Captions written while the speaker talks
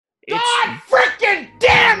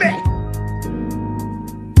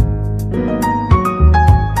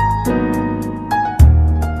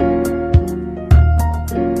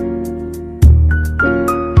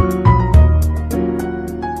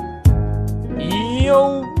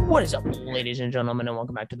Yo, what is up, ladies and gentlemen, and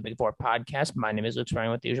welcome back to the Big Four podcast. My name is Luke,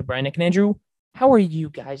 Ryan with the usual Brian, Nick, and Andrew. How are you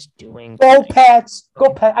guys doing? Go Pats!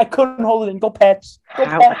 Go Pats! I couldn't hold it in. Go Pats! Go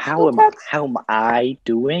Pats! How am I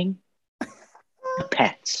doing?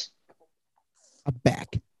 Pets. I'm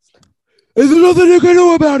back. Is there nothing you can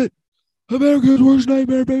do about it? America's worst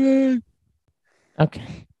nightmare, baby.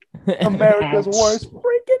 Okay. America's worst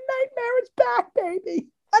freaking nightmare is back, baby.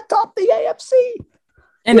 Atop the AFC.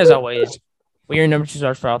 And as always, we are your number 2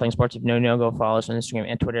 source for all things sports. If you know, go follow us on Instagram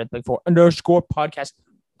and Twitter at the Big Four _ podcast.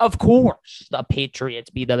 Of course, the Patriots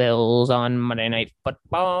beat the Bills on Monday Night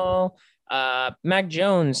Football. Mac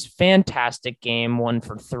Jones, fantastic game. 1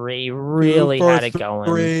 for 3. Really had it going.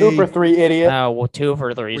 2 for 3, idiot. Oh, well, 2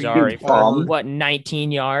 for 3. Sorry. For,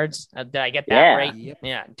 19 yards? Did I get that right? Yep.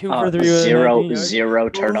 Yeah. 2 for 3. Zero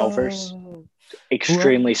turnovers.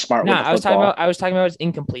 Extremely smart. No, with the I was talking about his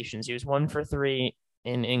football. incompletions. He was 1 for 3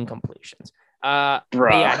 in incompletions. Bruh.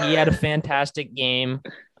 Yeah, he had a fantastic game.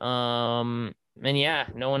 And yeah,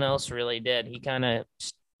 no one else really did. He kind of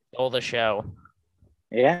stole the show.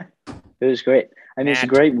 Yeah, it was great. I mean, it's a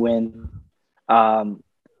great win.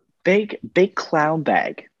 Big clown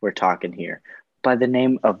bag we're talking here by the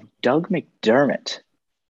name of Doug McDermott.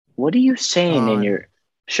 What are you saying in your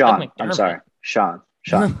Sean? I'm sorry, Sean.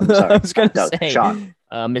 I'm sorry. I was going to say Sean.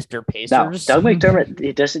 Mr. Pacers. No, Doug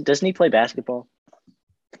McDermott. Doesn't he play basketball?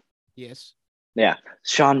 Yes. Yeah,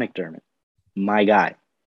 Sean McDermott, my guy.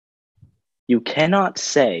 You cannot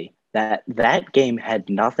say that game had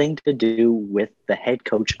nothing to do with the head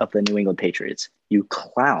coach of the New England Patriots. You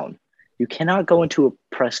clown. You cannot go into a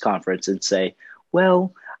press conference and say,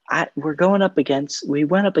 well, we went up against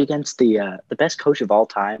the best coach of all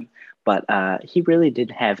time, but he really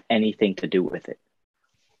didn't have anything to do with it.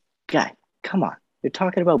 Guy, come on. You're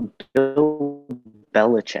talking about Bill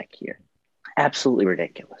Belichick here. Absolutely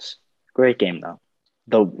ridiculous. Great game, though.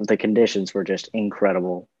 The conditions were just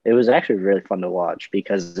incredible. It was actually really fun to watch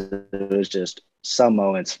because it was just some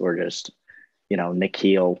moments were just,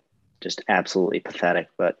 Nikhil just absolutely pathetic.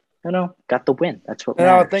 But, got the win. That's what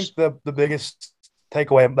matters. I think the biggest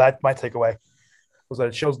takeaway, my takeaway, was that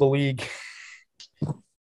it shows the league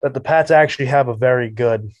that the Pats actually have a very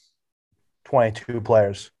good 22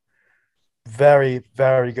 players. Very,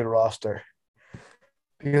 very good roster.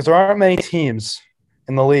 Because there aren't many teams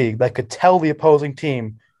in the league that could tell the opposing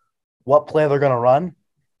team what play they're going to run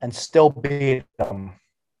and still beat them.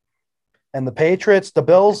 And the Patriots, the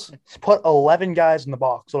Bills, put 11 guys in the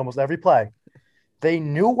box on almost every play. They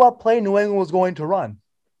knew what play New England was going to run.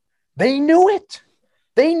 They knew it.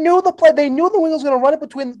 They knew the play. They knew New England was going to run it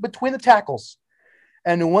between the tackles.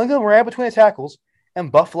 And New England ran between the tackles,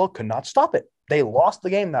 and Buffalo could not stop it. They lost the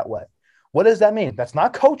game that way. What does that mean? That's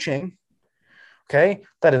not coaching, okay?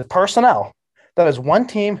 That is personnel. That is one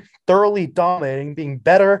team thoroughly dominating, being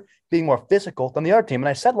better, being more physical than the other team. And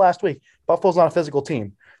I said last week, Buffalo's not a physical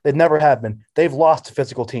team. They never have been. They've lost to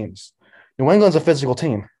physical teams. New England's a physical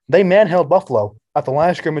team. They manhandled Buffalo at the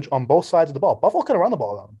line of scrimmage on both sides of the ball. Buffalo couldn't run the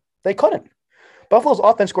ball on them. They couldn't. Buffalo's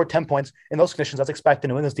offense scored 10 points in those conditions. That's expected.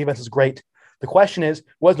 New England's defense is great. The question is,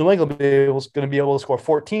 was New England going to be able to score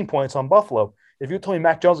 14 points on Buffalo? If you told me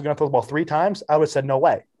Mac Jones was going to throw the ball 3 times, I would have said no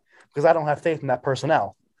way because I don't have faith in that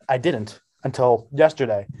personnel. I didn't until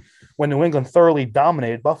yesterday when New England thoroughly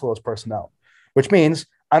dominated Buffalo's personnel, which means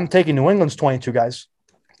I'm taking New England's 22 guys.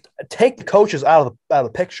 Take the coaches out of the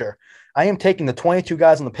picture. I am taking the 22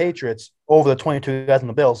 guys on the Patriots over the 22 guys on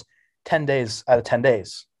the Bills 10 days out of 10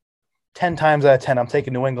 days. 10 times out of 10, I'm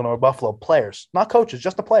taking New England over Buffalo players, not coaches,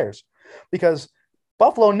 just the players, because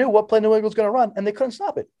Buffalo knew what play New England was going to run, and they couldn't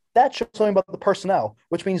stop it. That shows something about the personnel,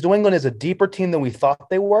 which means New England is a deeper team than we thought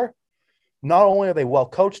they were. Not only are they well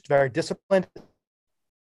coached, very disciplined,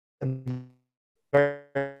 and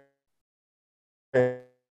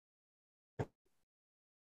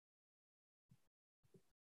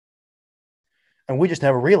we just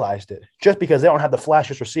never realized it. Just because they don't have the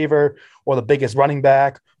flashiest receiver or the biggest running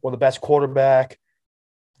back or the best quarterback,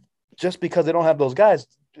 just because they don't have those guys,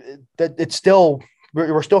 that it's still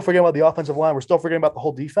we're still forgetting about the offensive line. We're still forgetting about the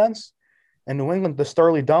whole defense. And New England, the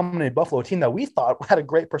thoroughly dominated Buffalo, a team that we thought had a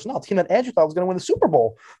great personnel, a team that Andrew thought was going to win the Super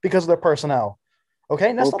Bowl because of their personnel. Okay,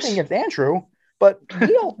 and that's nothing against Andrew, but I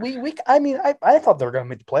thought they were going to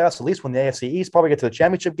make the playoffs, at least win the AFC East, probably get to the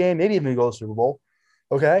championship game, maybe even go to the Super Bowl.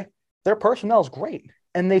 Okay, their personnel is great,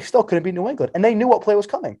 and they still couldn't beat New England, and they knew what play was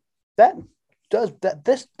coming.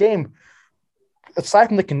 This game, aside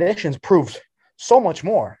from the conditions, proved so much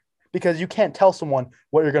more because you can't tell someone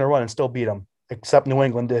what you're going to run and still beat them. Except New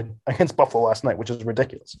England did against Buffalo last night, which is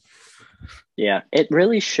ridiculous. Yeah, it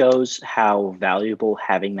really shows how valuable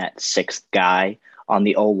having that 6th guy on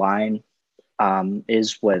the O-line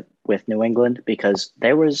is with New England, because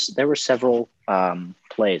there were several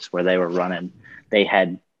plays where they were running. They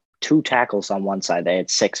had 2 tackles on one side. They had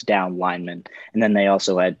 6 down linemen, and then they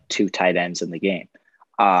also had 2 tight ends in the game.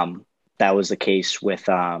 That was the case with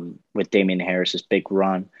Damian Harris's big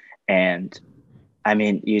run, and I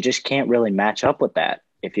mean, you just can't really match up with that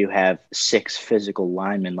if you have 6 physical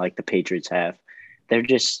linemen like the Patriots have.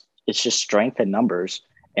 It's just strength in numbers,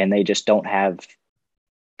 and they just don't have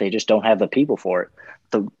the people for it.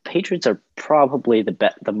 The Patriots are probably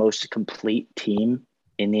the most complete team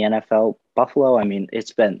in the NFL. Buffalo, I mean,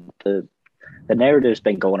 it's been the narrative's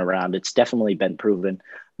been going around. It's definitely been proven.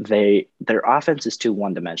 Their offense is too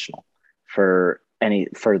one-dimensional for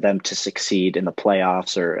them to succeed in the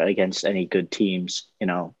playoffs or against any good teams,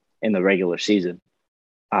 in the regular season.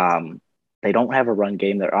 They don't have a run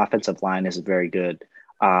game. Their offensive line is very good.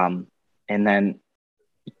 And then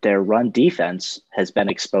their run defense has been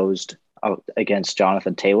exposed against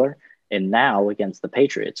Jonathan Taylor and now against the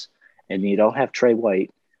Patriots. And you don't have Trey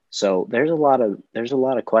White. So there's a lot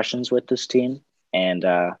of questions with this team. And,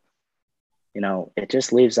 it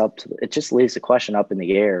just leaves the question up in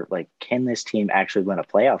the air. Like, can this team actually win a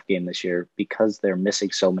playoff game this year, because they're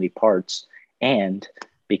missing so many parts and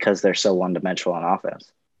because they're so one-dimensional on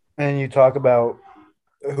offense? And you talk about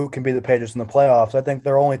who can beat the Patriots in the playoffs. I think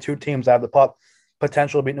there are only 2 teams that have the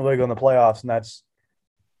potential to beat New England in the playoffs, and that's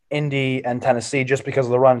Indy and Tennessee, just because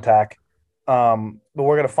of the run attack. But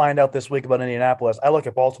we're going to find out this week about Indianapolis. I look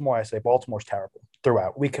at Baltimore. I say Baltimore's terrible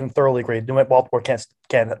throughout. We can thoroughly agree. Baltimore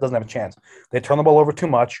doesn't have a chance. They turn the ball over too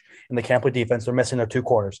much, and they can't play defense. They're missing their 2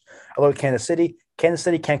 quarters. I look at Kansas City. Kansas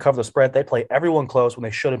City can't cover the spread. They play everyone close when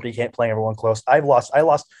they shouldn't be playing everyone close. I lost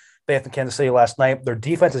faith in Kansas City last night. Their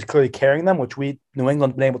defense is clearly carrying them, which New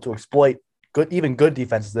England, been able to exploit even good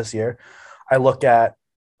defenses this year. I look at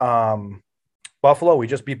Buffalo. We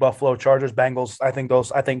just beat Buffalo. Chargers, Bengals.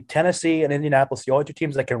 I think Tennessee and Indianapolis, the only 2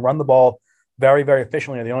 teams that can run the ball very, very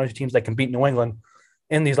efficiently, are the only 2 teams that can beat New England.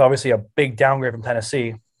 Indy's obviously a big downgrade from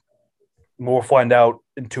Tennessee. We'll find out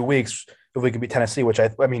in 2 weeks if we can beat Tennessee,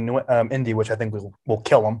 Indy, which I think will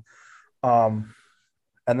kill them.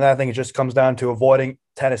 And then I think it just comes down to avoiding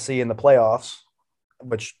Tennessee in the playoffs,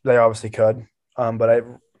 which they obviously could. But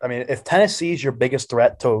if Tennessee's your biggest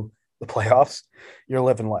threat to the playoffs, you're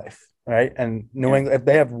living life, right? And New England, if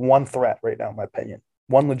they have one threat right now, in my opinion,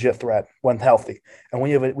 one legit threat, one healthy, and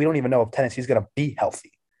we don't even know if Tennessee's going to be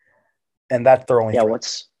healthy, and that's their only. Yeah,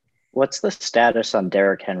 threat. What's the status on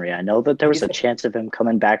Derrick Henry? I know that there was a chance of him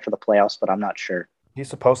coming back for the playoffs, but I'm not sure. He's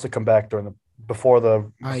supposed to come back before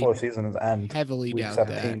the season ends. Heavily doubt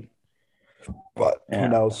 17. That. But who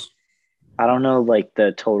knows? I don't know,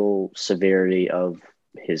 the total severity of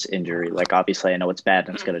his injury. Obviously, I know it's bad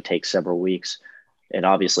and it's going to take several weeks. It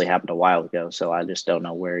obviously happened a while ago, so I just don't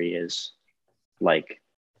know where he is,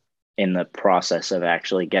 in the process of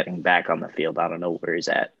actually getting back on the field. I don't know where he's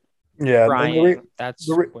at. Yeah, that's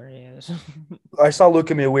where he is. I saw Luke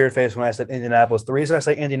give me a weird face when I said Indianapolis. The reason I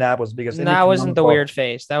say Indianapolis is because that wasn't the weird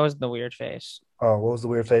face. That was the weird face. Oh, what was the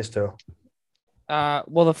weird face too?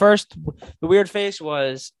 The weird face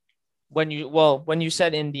was when you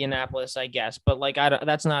said Indianapolis, I guess, but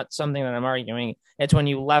that's not something that I'm arguing. It's when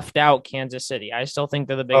you left out Kansas City. I still think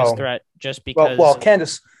they're the biggest threat, just because.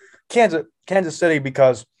 Kansas City,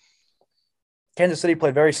 because Kansas City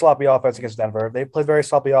played very sloppy offense against Denver. They played very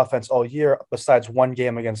sloppy offense all year, besides one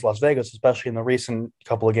game against Las Vegas, especially in the recent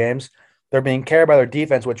couple of games. They're being carried by their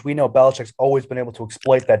defense, which we know Belichick's always been able to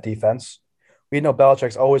exploit that defense. We know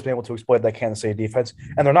Belichick's always been able to exploit that Kansas City defense,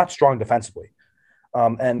 and they're not strong defensively.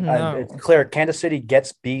 And it's clear Kansas City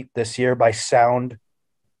gets beat this year by sound,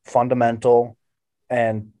 fundamental,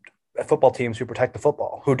 and football teams who protect the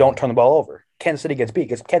football, who don't turn the ball over. Kansas City gets beat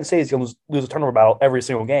because Kansas City is going to lose a turnover battle every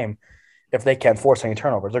single game. If they can't force any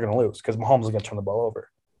turnovers, they're going to lose because Mahomes is going to turn the ball over.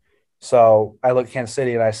 So I look at Kansas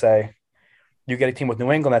City and I say, you get a team with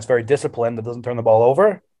New England that's very disciplined, that doesn't turn the ball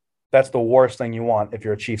over. That's the worst thing you want if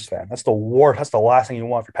you're a Chiefs fan. That's the worst. That's the last thing you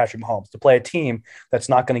want for Patrick Mahomes, to play a team that's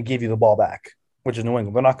not going to give you the ball back, which is New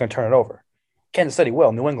England. They're not going to turn it over. Kansas City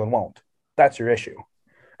will. New England won't. That's your issue.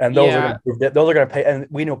 And those are going to pay. And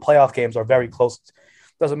we know playoff games are very close.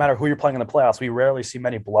 Doesn't matter who you're playing in the playoffs. We rarely see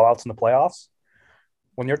many blowouts in the playoffs.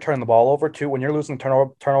 When you're turning the ball over when you're losing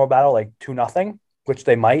the turnover battle 2-0, which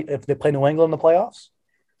they might if they play New England in the playoffs,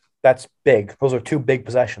 that's big. Those are 2 big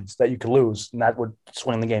possessions that you could lose, and that would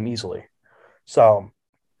swing the game easily. So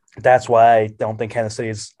that's why I don't think Kansas City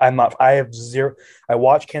is. I have zero. I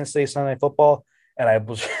watched Kansas City Sunday Night Football, and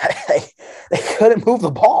they couldn't move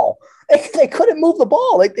the ball. They couldn't move the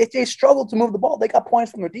ball. Like they struggled to move the ball. They got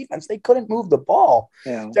points from their defense. They couldn't move the ball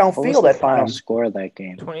What was downfield the at final times. score of that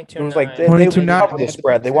game? 22. It was like they 22-9. covered the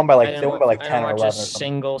spread. They won by like 10 or I don't 11 watch a or something.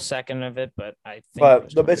 single second of it, but I think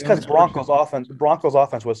But it was it's because Broncos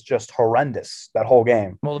offense was just horrendous that whole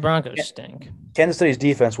game. well, the Broncos stink. Kansas City's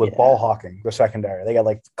defense was ball hawking the secondary. They got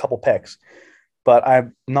like a couple picks. But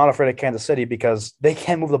I'm not afraid of Kansas City because they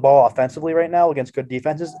can't move the ball offensively right now against good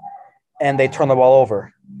defenses, and they turn the ball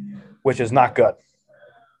over, which is not good.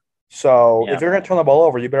 So if you're going to turn the ball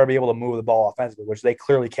over, you better be able to move the ball offensively, which they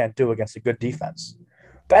clearly can't do against a good defense.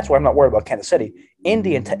 That's why I'm not worried about Kansas City.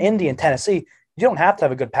 Indy and Tennessee, you don't have to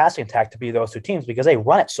have a good passing attack to beat those two teams because they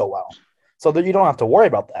run it so well. So that you don't have to worry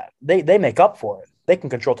about that. They make up for it. They can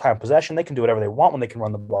control time of possession. They can do whatever they want when they can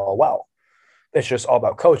run the ball well. It's just all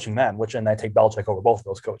about coaching then, and I take Belichick over both of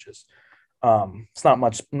those coaches. It's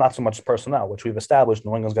not so much personnel, which we've established.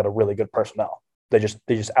 New England's got a really good personnel. They just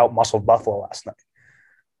out-muscled Buffalo last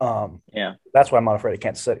night. That's why I'm not afraid of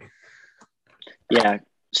Kansas City. Yeah,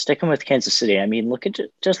 sticking with Kansas City. I mean, look at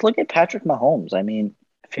Patrick Mahomes. I mean,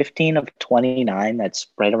 15 of 29. That's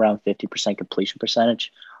right around 50% completion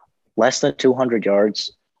percentage. Less than 200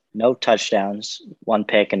 yards, no touchdowns, one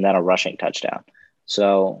pick, and then a rushing touchdown.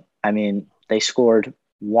 So, I mean, they scored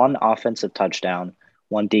one offensive touchdown,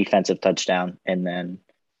 one defensive touchdown, and then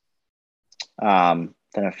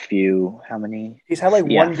a few. How many? He's had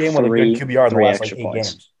one game with a good QBR in the last 8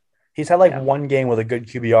 games. He's had one game with a good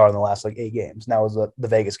QBR in the last 8 games. And that was the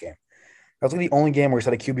Vegas game. That was the only game where he's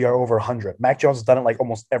had a QBR over 100. Mac Jones has done it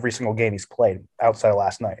almost every single game he's played outside of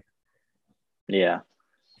last night. Yeah.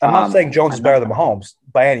 I'm not saying Jones is better than Mahomes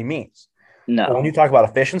by any means. No. But when you talk about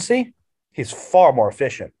efficiency, he's far more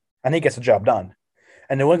efficient, and he gets the job done.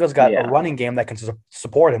 And New England's got a running game that can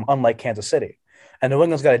support him, unlike Kansas City. And New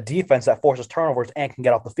England's got a defense that forces turnovers and can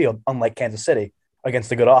get off the field, unlike Kansas City,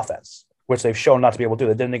 against a good offense, which they've shown not to be able to do.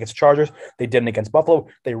 They didn't against the Chargers. They didn't against Buffalo.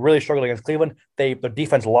 They really struggled against Cleveland. Their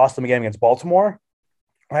defense lost them a game against Baltimore,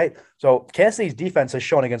 right? So Kansas City's defense has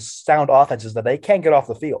shown against sound offenses that they can't get off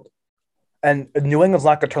the field. And New England's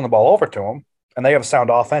not going to turn the ball over to them, and they have a sound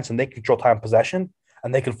offense, and they control time of possession,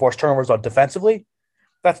 and they can force turnovers on defensively.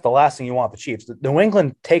 That's the last thing you want the Chiefs. New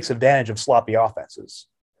England takes advantage of sloppy offenses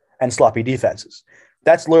and sloppy defenses.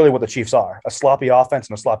 That's literally what the Chiefs are, a sloppy offense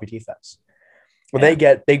and a sloppy defense. Well, they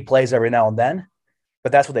get big plays every now and then,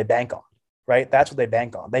 but that's what they bank on, right? That's what they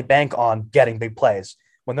bank on. They bank on getting big plays.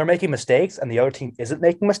 When they're making mistakes and the other team isn't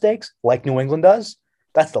making mistakes, like New England does,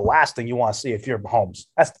 that's the last thing you want to see if you're Mahomes.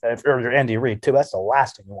 If you're Andy Reid, too. That's the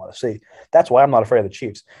last thing you want to see. That's why I'm not afraid of the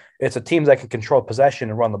Chiefs. It's a team that can control possession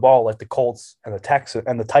and run the ball like the Colts and the Texans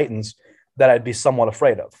and the Titans that I'd be somewhat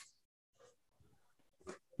afraid of.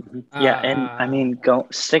 Yeah, and I mean,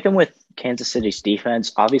 sticking with Kansas City's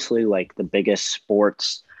defense, obviously, the biggest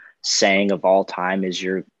sports saying of all time is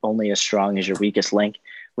you're only as strong as your weakest link.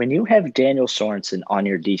 When you have Daniel Sorensen on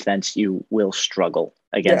your defense, you will struggle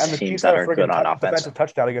against teams that are good on offense. Defensive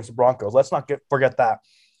touchdown against the Broncos. Let's not forget that.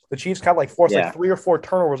 The Chiefs kind of forced 3 or 4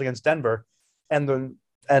 turnovers against Denver, and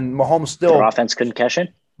Mahomes still. Their offense couldn't cash in.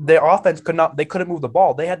 Their offense couldn't move the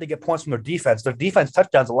ball. They had to get points from their defense. Their defense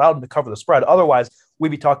touchdowns allowed them to cover the spread. Otherwise, we'd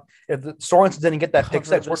be talking. If Sorensen didn't get that pick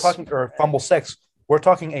six, or fumble six, we're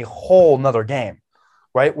talking a whole nother game,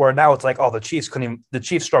 right? Where now it's the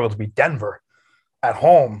Chiefs struggled to beat Denver at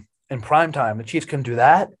home in prime time. The Chiefs couldn't do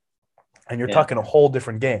that, and you're talking a whole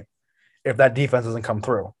different game if that defense doesn't come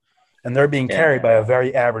through. And they're being carried by a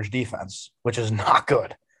very average defense, which is not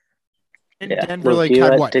good. Denver Luke,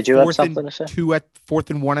 had what? Did you have something to say? 4th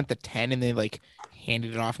and 1 at the 10, and they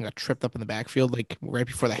handed it off and got tripped up in the backfield right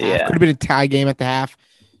before the half. Could have been a tie game at the half.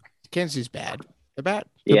 Kansas City's bad. They're bad.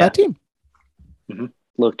 They're a bad team. Mm-hmm.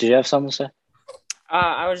 Luke, did you have something to say?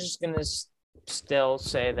 I was just gonna still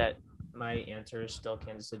say that my answer is still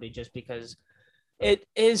Kansas City, just because it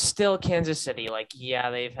is still Kansas City.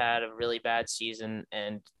 They've had a really bad season,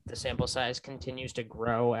 and the sample size continues to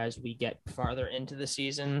grow as we get farther into the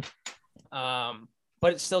season.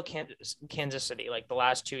 But it's still Kansas City. The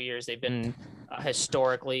last 2 years, they've been a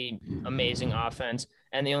historically amazing offense.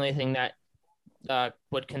 And the only thing that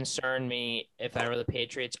would concern me if I were the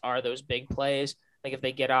Patriots are those big plays. If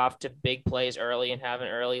they get off to big plays early and have an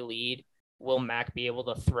early lead, will Mac be able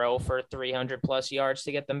to throw for 300 plus yards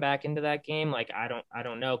to get them back into that game? I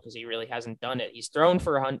don't know, because he really hasn't done it. He's thrown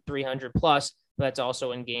for 300 plus, but that's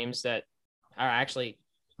also in games that are actually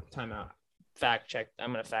timeout. I'm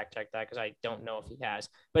going to fact check that because I don't know if he has.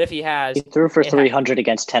 But if he has, he threw for 300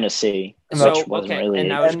 against Tennessee. So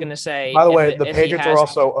and I was going to say, by the way, the Patriots are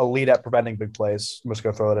also elite at preventing big plays. I'm just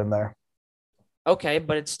going to throw it in there. Okay,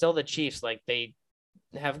 but it's still the Chiefs.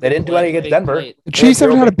 They didn't do any against Denver. The Chiefs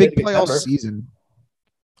haven't had a big play all season.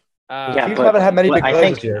 The Chiefs haven't had many big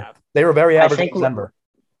plays this year. They were very average against Denver.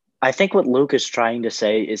 I think what Luke is trying to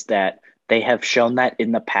say is that they have shown that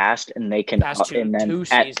in the past, and they can two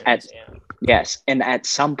seasons. Yes, and at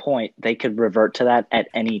some point they could revert to that at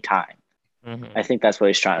any time. Mm-hmm. I think that's what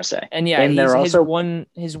he's trying to say. And yeah, and his one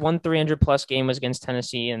 300+ game was against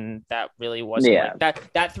Tennessee, and that really wasn't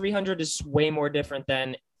that 300 is way more different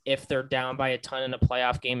than if they're down by a ton in a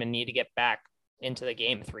playoff game and need to get back into the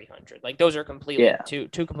game 300. Like those are completely two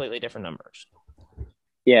completely different numbers.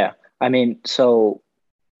 Yeah,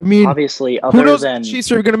 obviously, who knows if the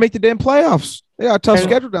Chiefs are going to make the damn playoffs? They got a tough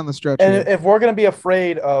schedule down the stretch. And if we're going to be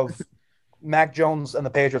afraid of Mac Jones and the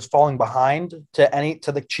Patriots falling behind to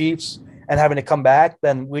the Chiefs and having to come back,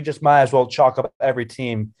 then we just might as well chalk up every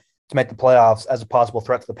team to make the playoffs as a possible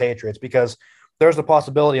threat to the Patriots, because there's the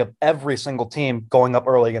possibility of every single team going up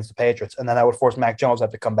early against the Patriots, and then that would force Mac Jones to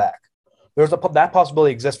have to come back. That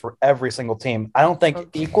possibility exists for every single team. I don't think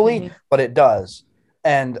equally, but it does.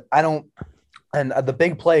 And the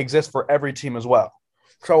big play exists for every team as well.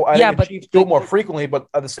 So I think the Chiefs do it more frequently, but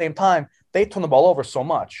at the same time, they turn the ball over so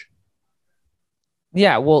much.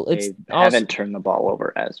 Yeah, well, they haven't turned the ball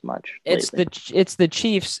over as much. It's the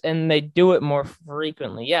Chiefs, and they do it more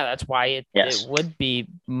frequently. Yeah, that's why it would be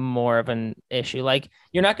more of an issue. Like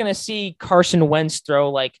you're not going to see Carson Wentz throw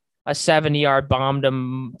like a 70-yard bomb to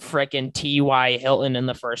frickin' T.Y. Hilton in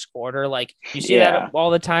the first quarter. Like you see that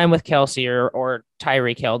all the time with Kelsey or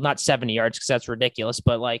Tyreek Hill. Not 70 yards because that's ridiculous,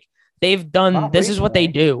 but like they've done. This is what they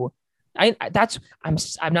do. I'm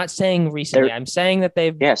not saying recently. I'm saying that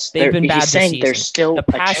they've been bad this season. There's still the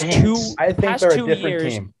past I think they're a different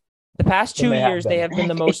team. The past 2 years, they have been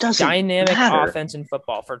the most dynamic offense in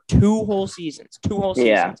football for 2 whole seasons. 2 whole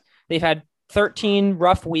seasons. They've had 13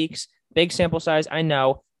 rough weeks, big sample size, I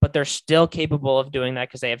know, but they're still capable of doing that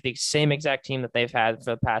because they have the same exact team that they've had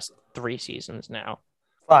for the past 3 seasons now.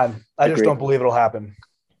 Fine. I just don't believe it'll happen.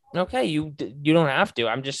 Okay, you don't have to.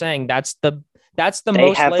 I'm just saying that's the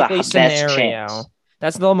most likely scenario.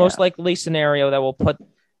 That's the most likely scenario that will put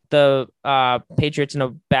the Patriots in a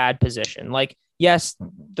bad position. Like, yes,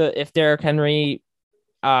 if Derrick Henry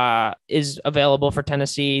is available for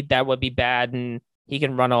Tennessee, that would be bad, and he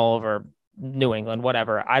can run all over New England,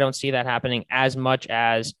 whatever. I don't see that happening as much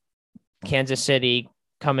as Kansas City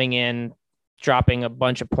coming in, dropping a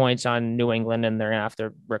bunch of points on New England, and they're going to have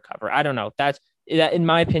to recover. I don't know. That, in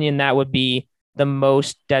my opinion, that would be the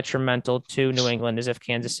most detrimental to New England, is if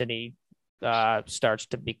Kansas City starts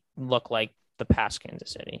to look like the past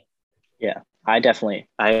Kansas City. Yeah, I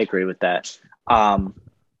agree with that. So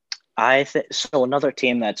another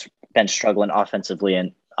team that's been struggling offensively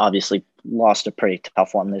and obviously lost a pretty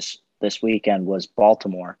tough one this weekend was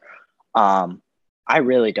Baltimore. I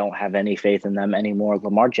really don't have any faith in them anymore.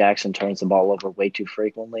 Lamar Jackson turns the ball over way too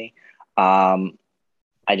frequently.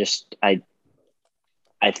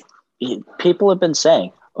 People have been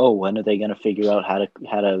saying, "Oh, when are they going to figure out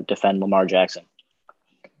how to defend Lamar Jackson?"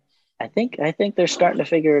 I think they're starting to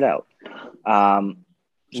figure it out.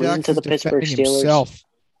 Losing to the Pittsburgh Steelers. Himself.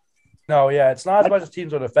 No, yeah, it's not as much as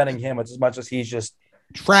teams are defending him. It's as much as he's just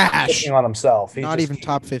trash on himself. He's not even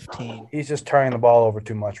top 15. He's just turning the ball over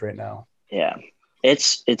too much right now. Yeah.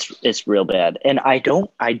 It's real bad, and I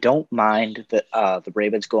don't mind the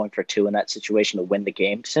Ravens going for 2 in that situation to win the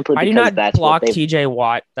game. Simply why because do you not block T.J.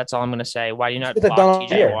 Watt? That's all I'm going to say. Why do you not block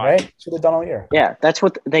T.J. Watt? Right? That's what they've done all year. Yeah, that's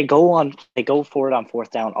what they go on. They go for it on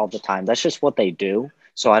 4th down all the time. That's just what they do.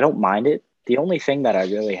 So I don't mind it. The only thing that I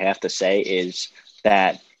really have to say is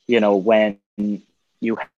that when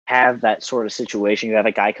you have that sort of situation, you have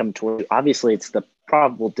a guy come toward you. Obviously, it's the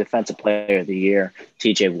probable defensive player of the year,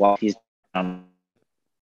 T.J. Watt. He's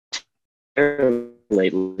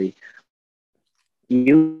lately,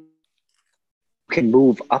 you can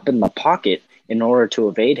move up in the pocket in order to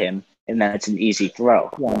evade him, and that's an easy throw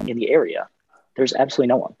in the area. There's absolutely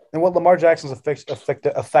no one. And what Lamar Jackson's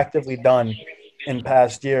effectively done in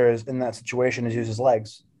past years in that situation is use his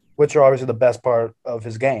legs, which are obviously the best part of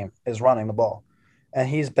his game, is running the ball. And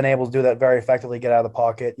he's been able to do that very effectively, get out of the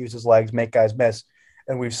pocket, use his legs, make guys miss.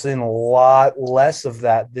 And we've seen a lot less of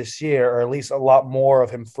that this year, or at least a lot more of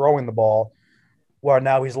him throwing the ball, where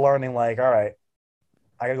now he's learning, like, all right,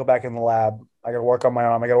 I got to go back in the lab. I got to work on my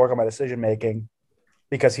arm. I got to work on my decision-making,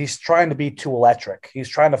 because he's trying to be too electric. He's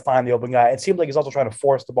trying to find the open guy. It seems like he's also trying to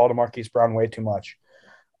force the ball to Marquise Brown way too much.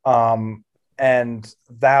 And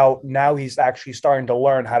now he's actually starting to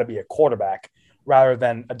learn how to be a quarterback rather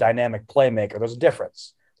than a dynamic playmaker. There's a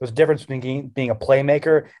difference. There's a difference between being a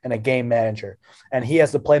playmaker and a game manager. And he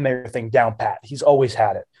has the playmaker thing down pat. He's always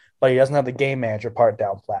had it. But he doesn't have the game manager part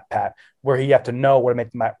down flat pat, where you have to know where to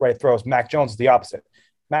make the right throws. Mac Jones is the opposite.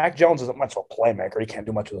 Mac Jones isn't much of a playmaker. He can't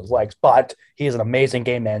do much with his legs, but he is an amazing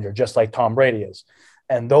game manager, just like Tom Brady is.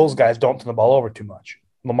 And those guys don't turn the ball over too much.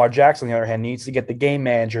 Lamar Jackson, on the other hand, needs to get the game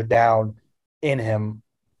manager down in him,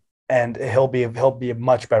 and he'll be a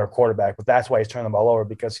much better quarterback. But that's why he's turning the ball over,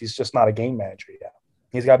 because he's just not a game manager yet.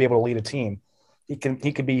 He's got to be able to lead a team. He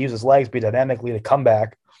could use his legs, be dynamic, lead a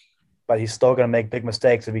comeback, but he's still going to make big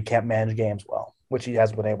mistakes if he can't manage games well, which he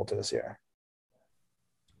hasn't been able to this year.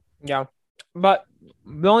 Yeah, but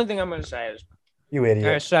the only thing I'm going to say is, you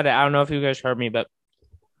idiot. I said it. I don't know if you guys heard me, but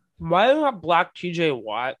why did not block TJ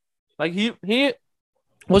Watt? Like he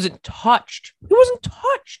wasn't touched. He wasn't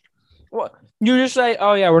touched. What you just say?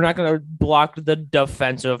 Oh yeah, we're not going to block the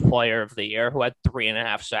defensive player of the year who had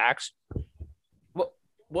 3.5 sacks.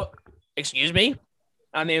 What? Excuse me?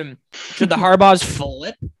 I mean, should the Harbaughs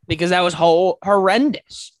flip? Because that was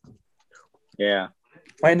horrendous. Yeah.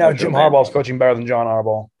 Right now, Jim Harbaugh's coaching better than John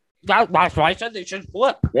Harbaugh. That's why I said they should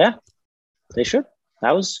flip. Yeah, they should.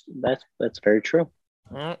 That's very true.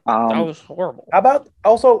 That was horrible. How about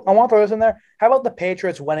also? I want to throw this in there. How about the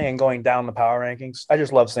Patriots winning and going down the power rankings? I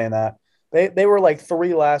just love saying that. They were like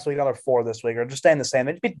 3 last week, now they're 4 this week, or just staying the same.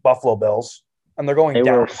 They just beat the Buffalo Bills, and they're going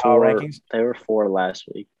down the power rankings. They were 4 last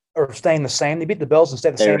week, or staying the same. They beat the Bills and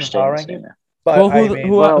stayed the same in the power rankings.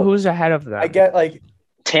 But who's ahead of that? I get like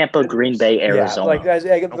Tampa, Green Bay, Arizona.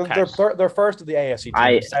 They're first of the AFC team.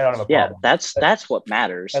 I don't have a problem. That's what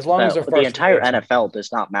matters. As long as they're first, the entire NFL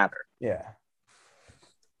does not matter. Yeah.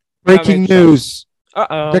 Breaking news.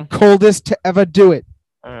 Uh-oh. The coldest to ever do it.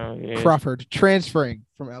 Oh, yeah. Crawford transferring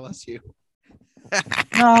from LSU.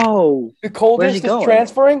 No. The coldest is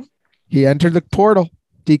transferring? He entered the portal.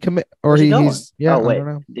 Decommit. Or he's yeah. Oh, wait. I don't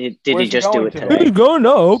know. Did he just do it today? He's going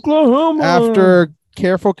to Oklahoma. After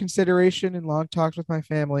careful consideration and long talks with my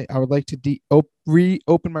family, I would like to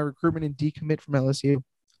reopen my recruitment and decommit from LSU.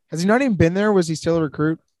 Has he not even been there? Was he still a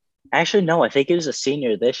recruit? Actually, no. I think he was a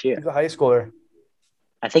senior this year. He's a high schooler.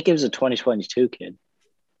 I think he was a 2022 kid.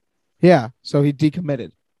 Yeah, so he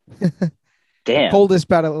decommitted. Damn. Coldest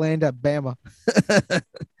battle land at Bama.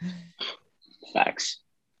 Facts.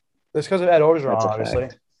 That's because of Ed Orgeron, obviously.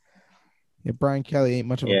 Yeah, Brian Kelly ain't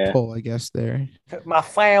much of a pull, I guess, there. My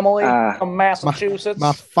family from Massachusetts.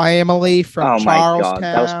 My family from Charlestown.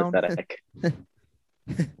 That was pathetic.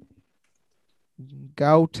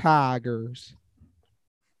 Go Tigers.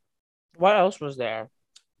 What else was there?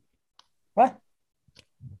 What?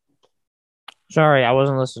 Sorry, I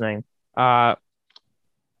wasn't listening. What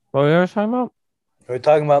were you guys talking about? We're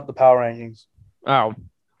talking about the power rankings. Oh,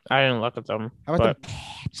 I didn't look at them. How about the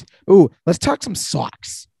PATS? Ooh, let's talk some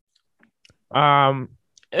socks. During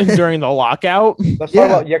the lockout. Let's talk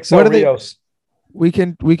about Yexel Rios. We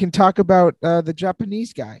can talk about the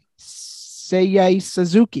Japanese guy, Seiya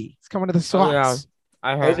Suzuki. He's coming to the Sox. Oh, yeah.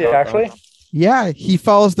 I heard. Is he actually? Them. Yeah, he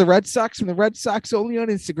follows the Red Sox from the Red Sox only on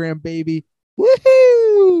Instagram, baby.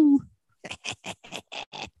 Woohoo!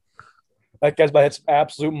 That guy's about to hit some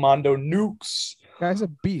absolute Mondo nukes. Guy's a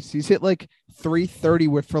beast. He's hit like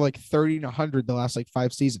 330 for like 30 and 100 the last like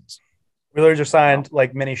 5 seasons. We literally just signed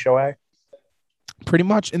like mini Shohei. Pretty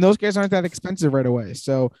much. And those guys aren't that expensive right away.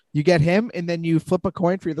 So you get him and then you flip a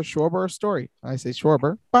coin for either Schwarber or Story. I say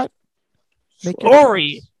Schwarber, but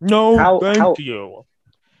Story. No, thank you.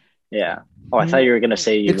 Yeah. Oh, I thought you were going to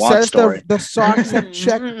say you want says Story. The Sox have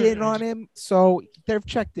checked in on him. So they've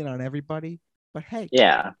checked in on everybody. But hey.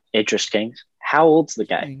 Yeah. Interest Kings. How old's the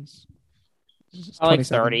guy? I like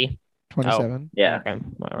 30. 27. Oh, yeah. Okay.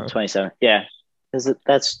 27. Yeah.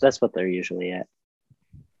 That's what they're usually at.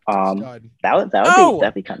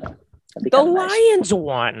 That'd be kind of. The Lions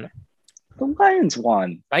won. The Lions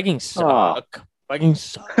won. Vikings suck. Vikings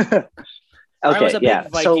suck. Okay, I was a big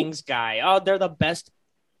Vikings guy. Oh, they're the best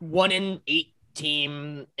 1-8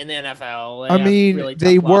 team in the NFL. I mean, really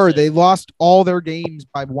they were. Losses. They lost all their games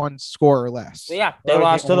by 1 score or less. Yeah, they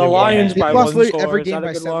lost to the Lions by 1 score. Every game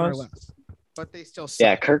by 7 or less. But they still suck.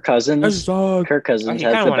 Yeah, Kirk Cousins has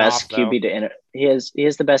the best QB to he has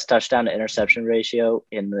the best touchdown to interception ratio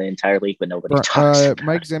in the entire league, but nobody talks about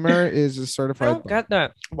Mike Zimmer is a certified. I don't get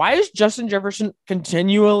that. Why does Justin Jefferson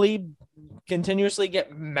continuously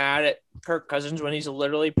get mad at Kirk Cousins when he's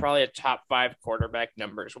literally probably a top 5 quarterback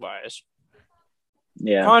numbers wise?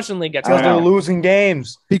 Yeah, constantly gets because they're losing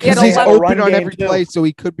games because he's open on every play, so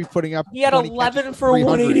he could be putting up. He had 11 for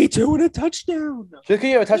 182 and a touchdown. Just because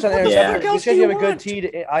you have a touchdown, just because you have a good T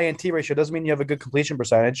to INT ratio doesn't mean you have a good completion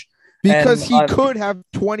percentage. Because he could have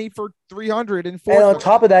 20 for 300 and 4. And on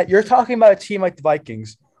top of that, you're talking about a team like the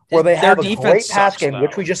Vikings, where they Their have a defense great pass sucks, game, though.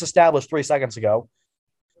 which we just established 3 seconds ago,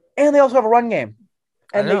 and they also have a run game,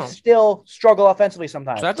 and I know. they still struggle offensively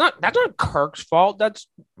sometimes. So that's not Kirk's fault. That's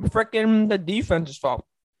freaking the defense's fault.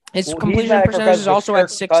 His Well, he's completion mad at Kirk percentage is Cousins also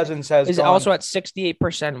because at Kirk 6 Cousins has is gone- also at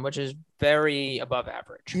 68%, which is very above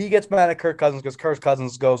average. He gets mad at Kirk Cousins because Kirk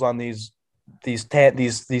Cousins goes on these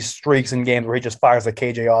streaks in games where he just fires at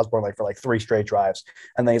KJ Osborne for 3 straight drives,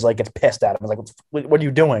 and then he's like gets pissed at him. He's like, "What are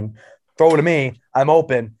you doing? Throw it to me. I'm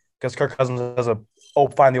open." Because Kirk Cousins has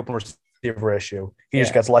find the open receiver issue. He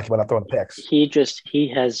just gets lucky by not throwing the picks. He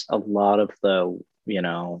has a lot of the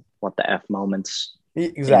what the F moments.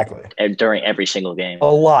 Exactly. During every single game. A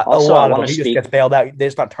lot of them. He just gets bailed out.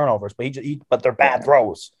 There's not turnovers, but they're bad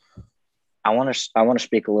throws. I want to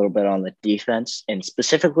speak a little bit on the defense and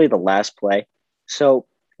specifically the last play. So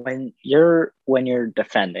when you're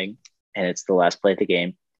defending and it's the last play of the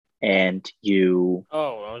game, and the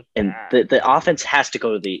offense has to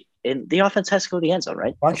go to the end zone,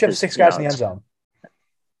 right? Why don't you have 6 guys in the end zone?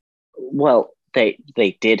 Well, they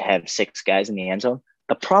did have 6 guys in the end zone.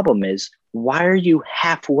 The problem is, why are you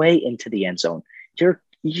halfway into the end zone?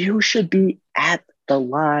 You should be at the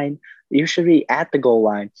line. You should be at the goal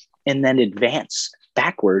line and then advance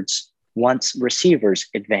backwards once receivers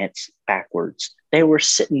advance backwards. They were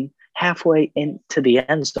sitting halfway into the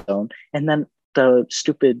end zone, and then the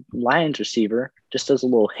stupid Lions receiver just does a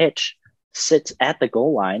little hitch, sits at the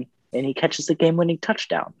goal line, and he catches the game-winning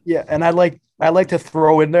touchdown. Yeah, and I like to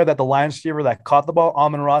throw in there that the Lions receiver that caught the ball,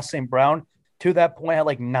 Amon-Ra St. Brown, to that point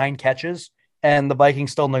had 9 catches, and the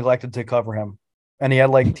Vikings still neglected to cover him. And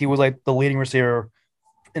he was the leading receiver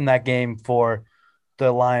in that game for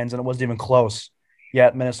the Lions, and it wasn't even close.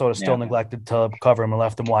 Yet Minnesota still neglected to cover him and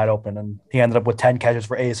left him wide open, and he ended up with 10 catches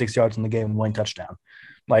for 86 yards in the game and winning touchdown.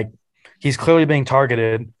 He's clearly being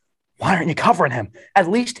targeted. Why aren't you covering him? At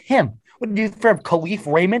least him. What do you afraid of?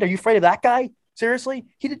 Khalif Raymond? Are you afraid of that guy? Seriously?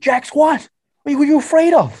 He did jack squat. What are you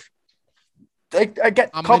afraid of? I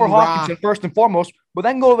get cover Hawkinson first and foremost, but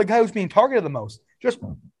then go to the guy who's being targeted the most. Just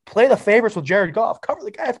play the favorites with Jared Goff. Cover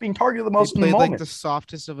the guy that's being targeted the most in the moment. The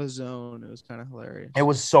softest of a zone. It was kind of hilarious. It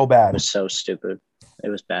was so bad. It was so stupid. It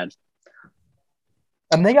was bad.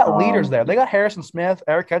 And they got leaders there. They got Harrison Smith,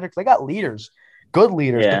 Eric Kendricks. They got leaders, good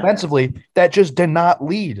leaders defensively that just did not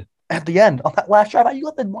lead at the end on that last drive. You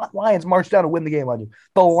let the Lions march down and win the game on you.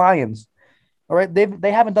 The Lions. All right.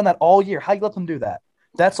 They haven't done that all year. How do you let them do that?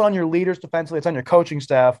 That's on your leaders defensively. It's on your coaching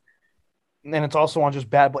staff. And it's also on just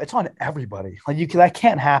bad. It's on everybody. That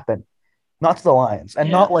can't happen. Not to the Lions. And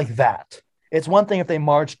not like that. It's one thing if they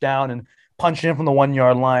march down and punch in from the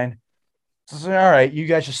 1-yard line. So, all right, you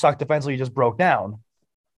guys just suck defensively. You just broke down.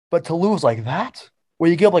 But to lose like that, where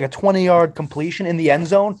you give a 20-yard completion in the end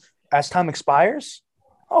zone as time expires,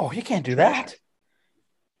 you can't do that.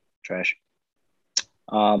 Trash.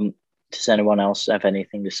 Does anyone else have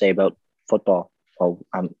anything to say about football? Well,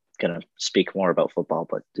 I'm going to speak more about football,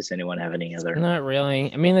 but does anyone have any other? Not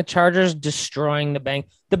really. I mean, the Chargers destroying the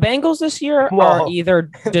Bengals this year are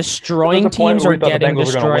either destroying teams or getting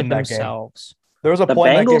destroyed themselves. There was a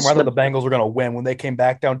point in that game where I thought the Bengals were going to win when they came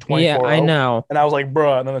back down 24-0. Yeah, I know. And I was like,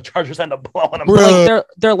 bruh. And then the Chargers ended up blowing them.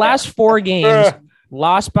 Their last 4 games,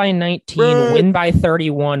 lost by 19, win by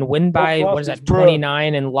 31, win by,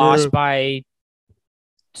 29, and lost by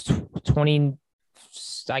 20.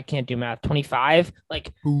 I can't do math. 25.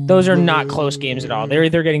 Those are not close games at all. They're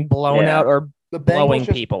either getting blown out or blowing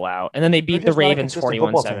people out. And then they beat the Ravens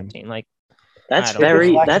 41-17. That's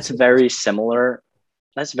very similar.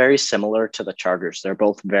 That's very similar to the Chargers. They're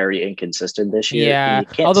both very inconsistent this year. Yeah,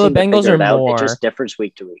 although the Bengals are more. It just differs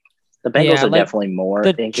week to week. The Bengals are definitely more.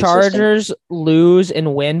 The Chargers lose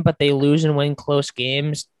and win, but they lose and win close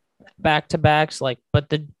games back to backs. But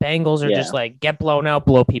the Bengals are just get blown out,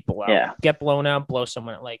 blow people out. Yeah. Get blown out, blow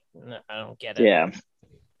someone out. I don't get it. Yeah,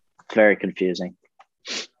 very confusing.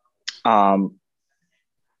 So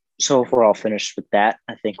if we're all finished with that,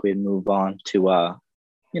 I think we move on to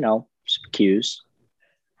some Q's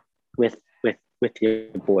with your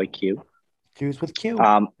boy Q. Q's with Q.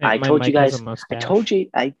 I told you guys.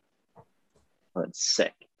 Oh, it's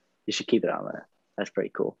sick. You should keep it on there. That's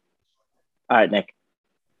pretty cool. All right, Nick.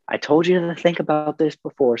 I told you to think about this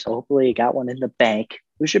before, so hopefully you got one in the bank.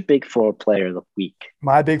 Who's your Big Four player of the week?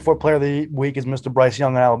 My Big Four player of the week is Mr. Bryce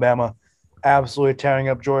Young in Alabama. Absolutely tearing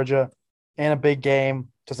up Georgia in a big game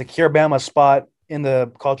to secure Bama's spot in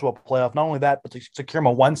the college football playoff. Not only that, but to secure them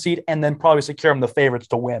a 1 seed and then probably secure them the favorites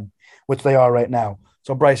to win, which they are right now.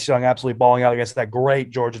 So Bryce Young absolutely balling out against that great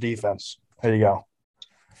Georgia defense. There you go.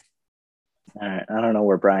 All right. I don't know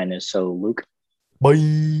where Brian is, so Luke.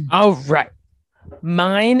 Bye. All right.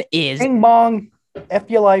 Mine is Bing bong. F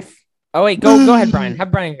your life. Oh wait, go ahead, Brian.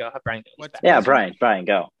 Have Brian go. What's- Yeah, Brian,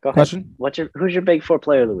 go. Go ahead. Question? Who's your big 4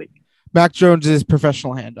 player of the week? Mac Jones'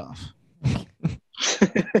 professional handoff.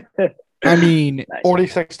 I mean, Nice.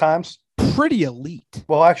 46 times. pretty elite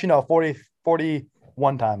Well, actually, no,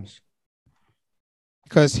 41 times.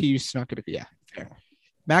 because he's not going to be. Yeah, fair.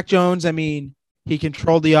 Mac Jones. I mean, he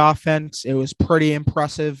controlled the offense. It was pretty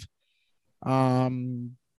impressive. I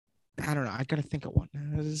don't know. I got to think of one.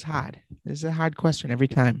 This is hard. This is a hard question every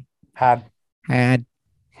time. Had.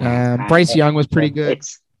 Bryce Young was pretty good.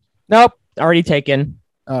 It's Nope, already taken.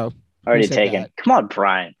 Oh, already said taken. that? Come on,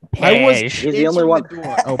 Brian. Page. He's the only one.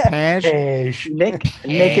 Oh, Page. Nick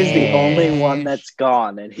is the only one that's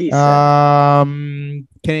gone, and he said,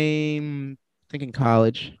 Thinking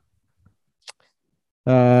college.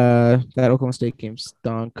 That Oklahoma State game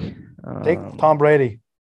stunk. Take Tom Brady.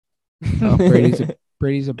 Oh,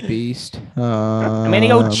 Brady's a beast. I'm gonna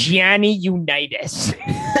go Gianni Unitas.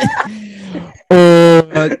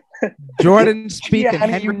 Jordan Spieth and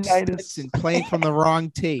Gianni Henrik Unitas. Stenson playing from the wrong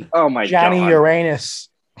tee. "Oh my Johnny god, Uranus.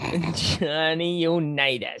 Gianni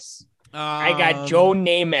Unitas. I got Joe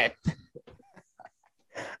Namath.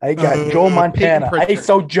 I got Joe Montana. Peyton Hey,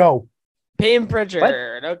 so Joe. Payne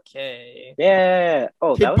Pritchard. Okay. yeah."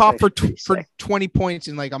 Oh, Kid that was pop for actually for sick. 20 points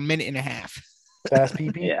in like a minute and a half. Fast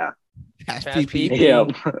PP. Yeah. Fast Fast PP. PP. Yeah.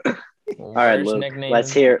 All right, Worst Luke. nickname.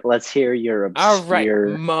 Let's hear your All right.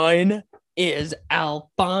 obscure. Mine is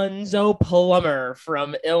Alfonso Plummer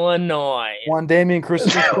from Illinois. One Damian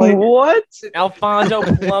Crucifix plate. What? Alfonso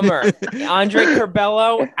Plummer. Andre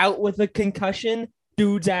Curbelo out with a concussion.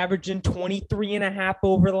 Dude's averaging 23 and a half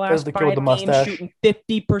over the last the kid with 5 the games, mustache. shooting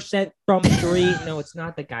 50% from 3. No, it's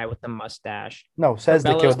not the guy with the mustache. No, says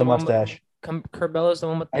the kid Curbelo's with the one with- mustache. Curbelo's the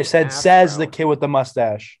one with the I said afro. says the kid with the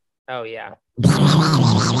mustache. Oh, yeah.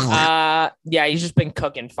 Yeah, he's just been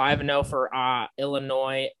cooking 5-0 for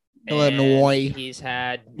Illinois. and Illinois. He's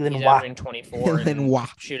Illinois. averaging 24 and Illinois.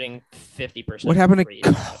 shooting 50%. What happened to threes.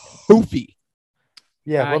 Kofi?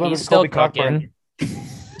 Yeah, what about He's the still Kobe Cockburn? cooking.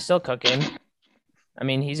 Still cooking. I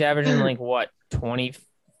mean, he's averaging like what, 23,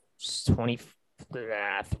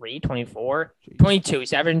 24, 22.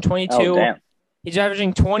 He's averaging 22. Oh damn. He's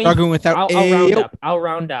averaging 20. Struggling without I'll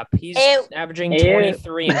round up. He's averaging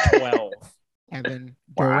 23 and 12. Kevin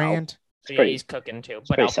Wow. Durant. So yeah, pretty- he's cooking too.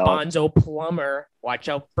 But pretty solid. Alfonso Plummer, watch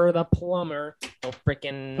out for the plumber. He'll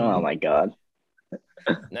freaking Oh my god.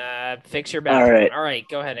 fix your bathroom. right. All right,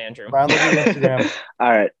 go ahead, Andrew. Brian, look at Instagram. All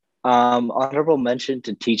right. Honorable mention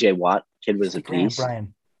to TJ Watt. Kid was a Instagram, beast.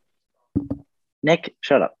 Brian. Nick,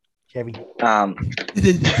 shut up. Kevin.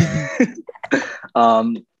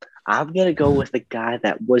 I'm gonna go with a guy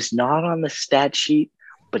that was not on the stat sheet,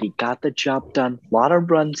 but he got the job done. A lot of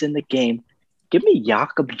runs in the game. Give me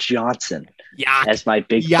Jakob Johnson Yak. as my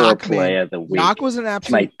big Yak, four man. player of the week. Yak was an my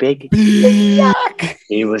absolute big. Yak.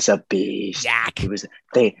 He was a beast. Yak. He was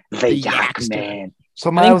the Yak Yakster. man. So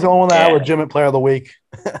mine was the only one that Yeah. legitimate player of the week.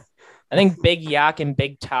 I think Big Yak and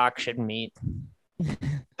Big Talk should meet.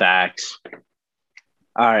 Facts.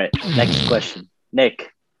 All right. Next question,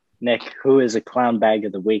 Nick. Nick, who is a clown bag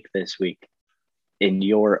of the week this week, in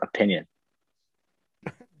your opinion?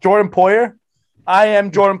 Jordan Poyer. I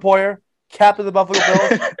am Jordan Poyer, captain of the Buffalo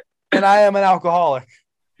Bills, and I am an alcoholic.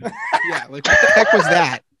 Yeah, like what the heck was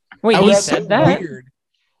that? Wait, That he was said so that? weird.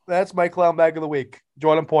 That's my clown bag of the week.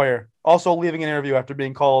 Jordan Poyer, also leaving an interview after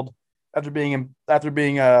being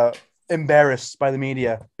embarrassed by the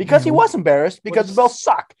media because he was embarrassed because the Bills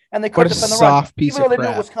suck and they what couldn't a defend the run, soft piece even though of they knew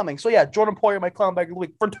crap. it was coming. So yeah, Jordan Poyer, my clown bag of the week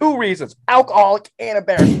for 2 reasons: alcoholic and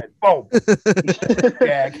embarrassment. Boom.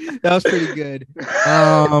 Gag. That was pretty good.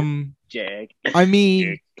 Jag. I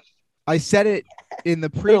mean, I said it in the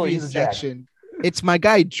Clearly, he's previous a jag. section. It's my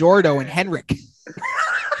guy Jordo and Henrik.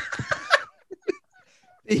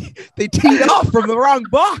 they teed off from the wrong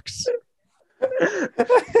box. They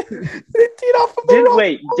teed off from the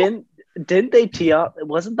wrong- Didn't they tee off?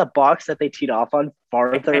 Wasn't the box that they teed off on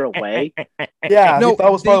farther away? Yeah, No, he thought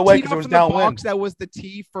it was they far away teed because it off was from the downwind. box that was the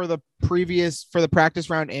tee for the practice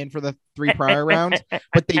round and for the 3 prior rounds,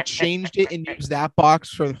 but they changed it and used that box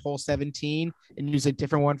for the hole 17 and used a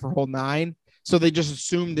different one for hole 9. So they just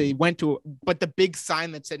assumed they went to it, but the big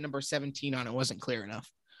sign that said number 17 on it wasn't clear enough.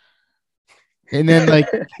 And then like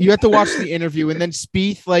you have to watch the interview, and then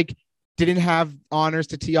Spieth like didn't have honors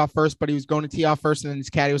to tee off first, but he was going to tee off first, and then his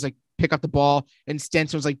caddy was like, pick up the ball, and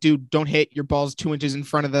Stenson was like, dude, don't hit, your ball's 2 inches in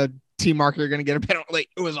front of the tee marker, you're gonna get a penalty. Like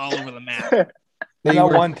it was all over the map. They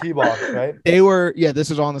got one tee box, right? They were, yeah,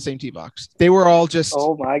 this was all in the same tee box. They were all just,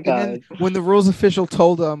 Oh my and god! then when the rules official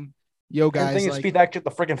told them, yo And the guys, thing is, like, Speed actually hit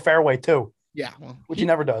the freaking fairway too, yeah, well, which he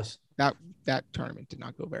never does. that tournament did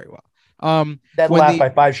not go very well. Dead When last the- by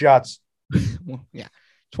 5 shots. Well, yeah,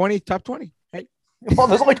 20 top 20. Hey, Well,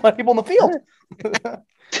 there's only 20 people in the field.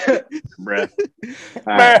 Bruh.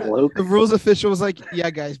 All right, Luke. the rules official was like, "Yeah,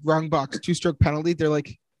 guys, wrong box, 2-stroke penalty." They're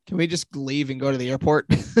like, "Can we just leave and go to the airport?"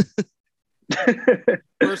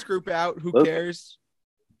 First group out. Who Luke. cares?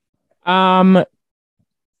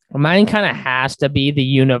 Mine kind of has to be the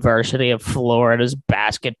University of Florida's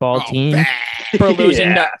basketball team bad. for losing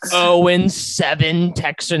Yes. to 0-7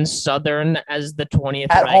 Texas Southern as the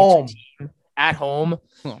 20th At ranked home. team at home.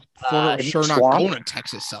 Well, Florida in sure not Swamp? going to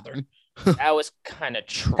Texas Southern. That was kind of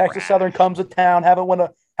trash. Texas Southern comes to town, haven't won a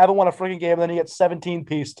freaking game, and then you get 17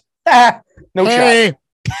 pieced. No shot.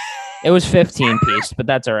 It was 15 piece, but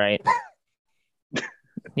that's all right.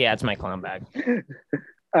 Yeah, it's my clown bag.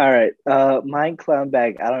 All right. My clown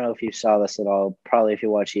bag, I don't know if you saw this at all. Probably if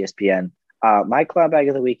you watch ESPN. My clown bag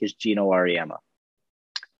of the week is Gino Auriemma.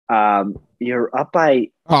 You're up by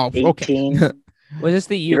Oh, 18. okay. Was this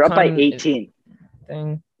the You're up by UConn 18.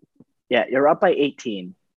 thing? Yeah, you're up by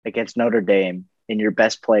 18 against Notre Dame, and your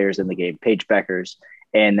best players in the game, Paige Beckers.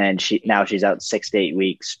 And then she's out 6 to 8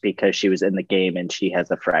 weeks because she was in the game and she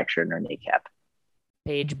has a fracture in her kneecap.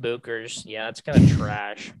 Paige Bookers. Yeah, it's kind of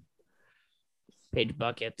trash. Paige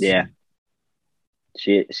Buckets. Yeah.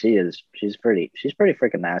 She's pretty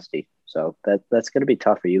freaking nasty. So that's gonna be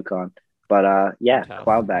tough for UConn. But yeah, Tough.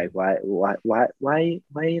 clown bag. Why in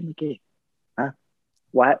the game? Huh?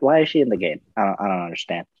 Why is she in the game? I don't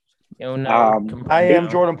understand. You know, I am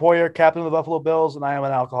Jordan Poyer, captain of the Buffalo Bills, and I am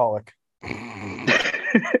an alcoholic.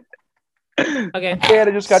 Okay. And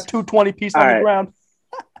I just got 220 piece on All the right. ground.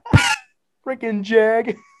 Freaking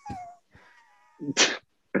Jag.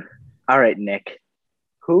 All right, Nick.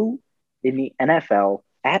 Who in the NFL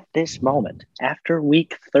at this moment, after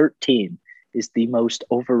week 13, is the most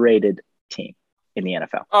overrated team in the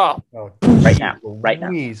NFL? Oh, Right now. Right now.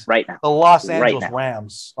 Louise. Right now. The Los Right Angeles now.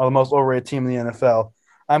 Rams are the most overrated team in the NFL.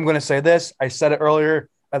 I'm going to say this. I said it earlier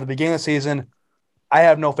at the beginning of the season. I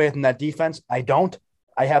have no faith in that defense. I don't.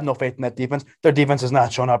 I have no faith in that defense. Their defense has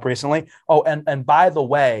not shown up recently. Oh, and by the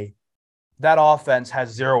way, that offense has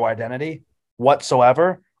zero identity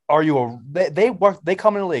whatsoever. They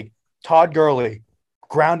come in the league. Todd Gurley,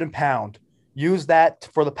 ground and pound. Use that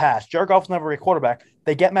for the pass. Jared Goff's never a quarterback.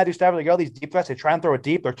 They get Matthew Stafford. They get all these deep threats. They try and throw it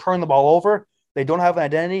deep. They're turning the ball over. They don't have an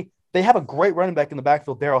identity. They have a great running back in the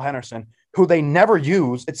backfield, Darrell Henderson, who they never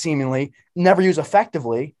use, it seemingly, never use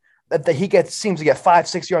effectively. That he seems to get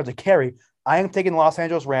 5-6 yards a carry. I am taking the Los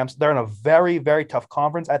Angeles Rams. They're in a very, very tough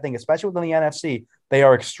conference. I think, especially within the NFC, they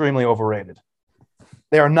are extremely overrated.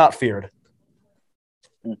 They are not feared.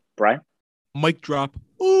 Brian? Mic drop.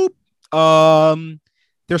 Oop.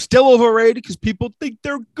 They're still overrated because people think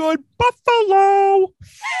they're good. Buffalo.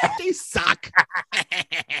 They suck.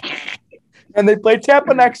 And they play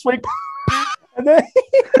Tampa next week. And then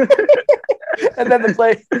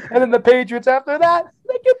the Patriots after that.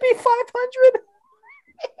 They could be 500.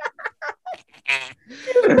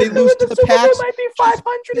 They lose to the Pats. They might be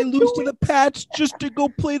 500. They lose to the Pats just to go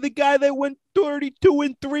play the guy that went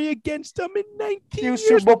 32-3 against them in 19 Few years.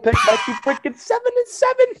 Super Bowl picks might be freaking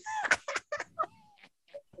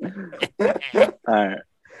 7-7. All right.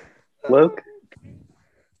 Luke?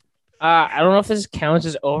 I don't know if this counts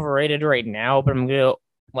as overrated right now, but I'm gonna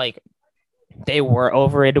they were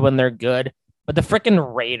overrated when they're good. But the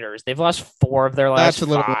freaking Raiders, they've lost 4 of their last That's a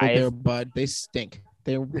little 5. bit there, bud. They stink.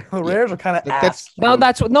 They The Raiders are kind of That's- ass.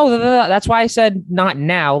 That's why I said not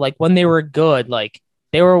now. Like when they were good, like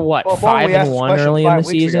they were what Well, Bo, we asked this 5-1 question early in 5 the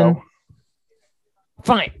weeks season. ago.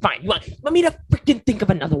 Fine. Let me to freaking think of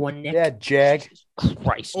another one, Nick. Yeah, Jag.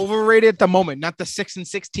 Christ. overrated at the moment, not the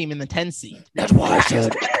 6-6 team in the 10 seed. That's why I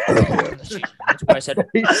said earlier in the season. That's why I said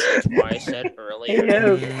earlier in the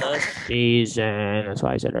season. That's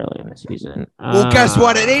why I said earlier in the season. Well, guess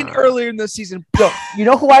what? It ain't earlier in the season. Yo, you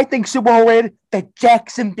know who I think super overrated? The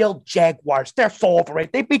Jacksonville Jaguars. They're so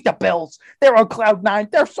overrated. They beat the Bills. They're on cloud 9.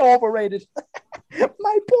 They're so overrated.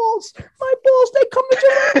 My balls. They come to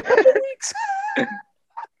July in a couple weeks.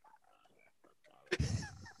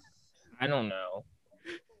 I don't know.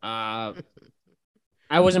 I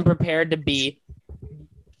wasn't prepared to be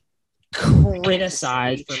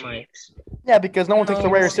criticized for my. Yeah, because no one takes the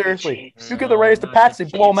Raiders seriously. You give the Raiders to Pats, they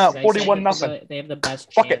blow them out 41-0. They have the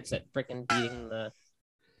best Fuck it. chance at freaking beating the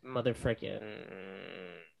mother frickin'.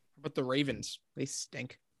 But the Ravens, they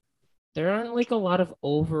stink. There aren't like a lot of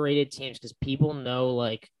overrated teams because people know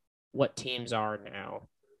like what teams are now.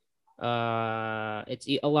 It's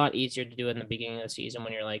a lot easier to do it in the beginning of the season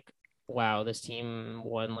when you're like, wow, this team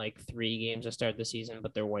won like 3 games to start the season,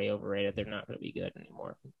 but they're way overrated. They're not going to be good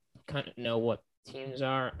anymore. Kind of know what teams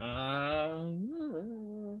are.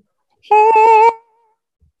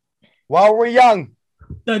 While we're young.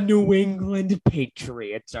 The New England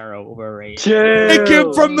Patriots are overrated. Take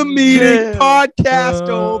him from the meeting. Podcast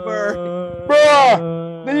over.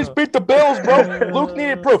 Bruh, they just beat the Bills, bro. Luke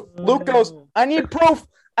needed proof. Luke goes, I need proof.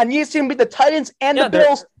 I need to see him beat the Titans and the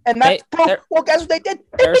Bills, and that's proof. Well, guess what they did?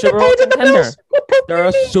 They They're a beat the Super Bowl Titans and the contender. Bills. What proof do They're you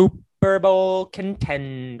a need? Super Bowl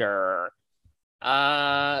contender.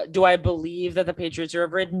 Do I believe that the Patriots are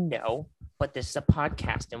overrated? No. But this is a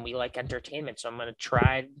podcast and we like entertainment, so I'm going to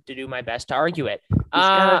try to do my best to argue it. You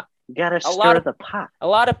gotta stir the pot. A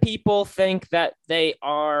lot of people think that they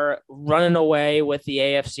are running away with the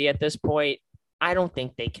AFC at this point. I don't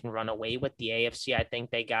think they can run away with the AFC. I think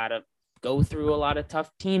they got to go through a lot of tough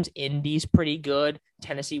teams. Indy's pretty good.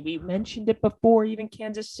 Tennessee, we mentioned it before, even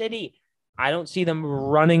Kansas City. I don't see them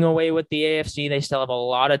running away with the AFC. They still have a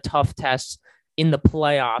lot of tough tests in the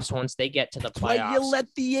playoffs once they get to the playoffs. Why you let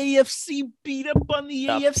the AFC beat up on the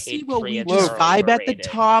AFC? Well, we Patriots just are vibe at the overrated.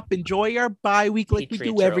 top, enjoy our bye week like we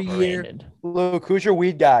Patriots do are every year. overrated. Luke, who's your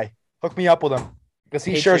weed guy? Hook me up with him. Because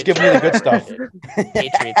he sure is Patriots giving me the are good stuff. overrated.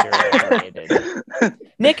 Patriots are overrated.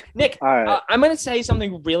 Nick, All right. I'm going to say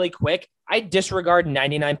something really quick. I disregard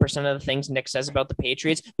 99% of the things Nick says about the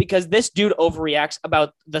Patriots because this dude overreacts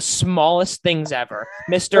about the smallest things ever.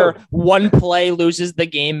 Mr. One play loses the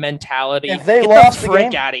game mentality. If they Get lost the the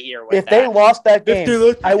frick game- out of here with If that. they lost that If game, they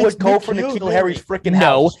lost- I would it's go Nick for Hill, Nikhil baby. Harry's freaking No,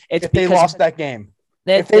 house. it's if they because- lost that game.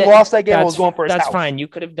 That- If they lost that game, I was that's- going for his That's house. fine. You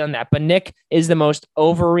could have done that. But Nick is the most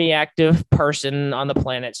overreactive person on the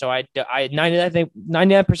planet. So I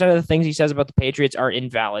 99% of the things he says about the Patriots are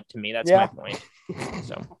invalid to me. That's my point.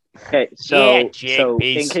 So Okay, so Yeah, Jake, so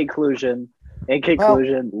peace. in conclusion,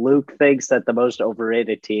 Luke thinks that the most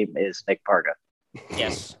overrated team is Nick Parga.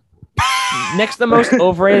 yes. Nick's the most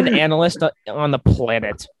overrated analyst on the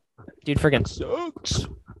planet. Dude freaking sucks.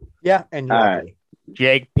 Yeah, and you're All ugly. right.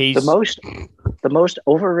 Jake, peace. The most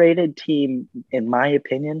overrated team, in my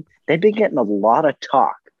opinion, they've been getting a lot of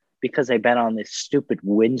talk because they've been on this stupid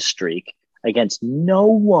win streak against no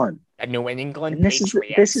one. The New England And this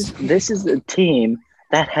Patriots. is the team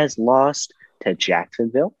that has lost to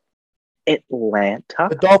Jacksonville, Atlanta.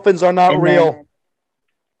 The Dolphins are not and real. then-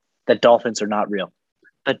 The Dolphins are not real.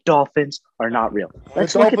 The Dolphins are not real.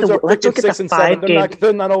 Let's the look at Dolphins the are let's look freaking at 6 the and 7. 5 game.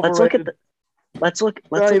 They're not overrated. Let's look at the let's look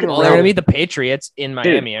not at even Well, they're going to real. be the Patriots in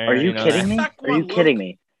Miami. Dude, I are already you know kidding that. me? Fuck Are you one, kidding Luke.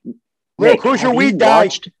 me? Luke, Nick, who's your have weed you guy?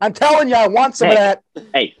 watched- I'm telling you, I want some of Nick. that.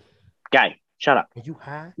 Hey, guy, shut up. Are you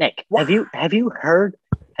high? Nick, What? have you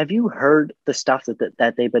heard the stuff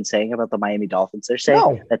that they've been saying about the Miami Dolphins? They're saying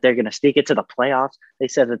No. that they're going to sneak into the playoffs. They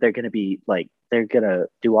said that they're going to be like they're going to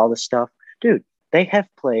do all this stuff. Dude, they have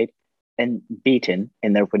played and beaten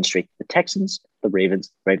in their win streak the Texans, the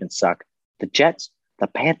Ravens. Ravens suck. The Jets, the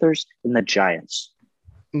Panthers, and the Giants.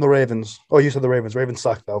 The Ravens. Oh, you said the Ravens. Ravens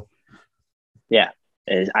suck, though.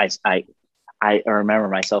 I remember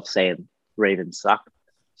myself saying Ravens suck.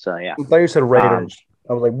 So yeah, I thought you said Raiders.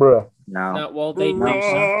 I was like, bruh. no. Well, they No.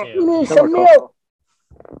 suck You too. need They some were milk.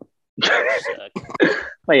 Suck.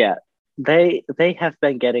 But yeah, they have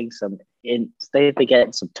been getting some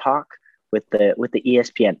talk with the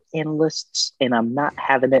ESPN analysts, and I'm not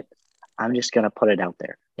having it. I'm just gonna put it out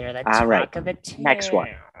there. They're the All talk right. of the town. Next one.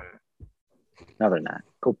 No, they're not.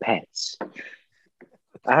 Go Pats.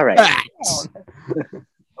 All right. Facts.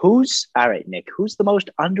 Who's all right, Nick? Who's the most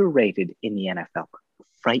underrated in the NFL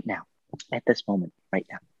right now? At this moment, right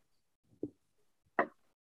now.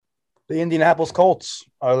 The Indianapolis Colts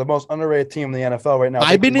are the most underrated team in the NFL right now. I've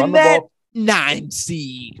They been can in run the that ball. 9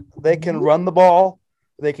 seed. They can run the ball.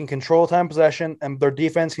 They can control time possession, and their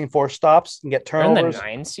defense can force stops and get They're in the turnovers.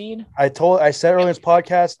 9 seed. I said earlier in this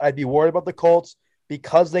podcast, I'd be worried about the Colts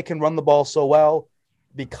because they can run the ball so well,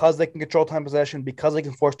 because they can control time possession, because they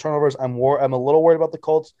can force turnovers. I'm a little worried about the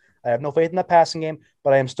Colts. I have no faith in that passing game,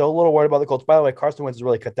 but I am still a little worried about the Colts. By the way, Carson Wentz has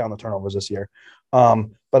really cut down the turnovers this year.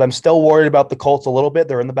 But I'm still worried about the Colts a little bit.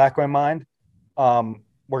 They're in the back of my mind.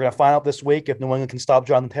 We're going to find out this week if New England can stop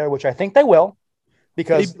Jonathan Taylor, which I think they will. They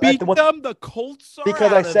Because beat them. The Colts are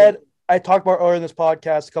because out I of said it. I talked about earlier in this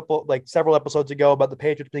podcast several episodes ago about the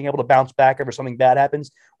Patriots being able to bounce back after something bad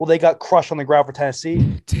happens. Well, they got crushed on the ground for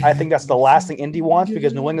Tennessee. I think that's the last thing Indy wants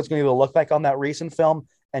because New England's going to be able to look back on that recent film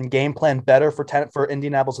and game plan better for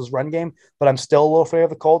Indianapolis' run game. But I'm still a little afraid of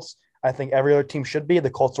the Colts. I think every other team should be. The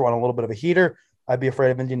Colts are on a little bit of a heater. I'd be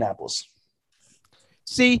afraid of Indianapolis.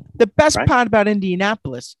 See, the best Right. part about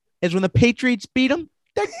Indianapolis is when the Patriots beat them,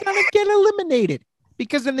 they're gonna get eliminated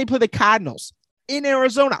because then they play the Cardinals in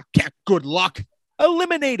Arizona. Yeah, good luck.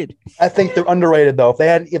 Eliminated. I think they're underrated though.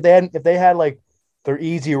 If they had like their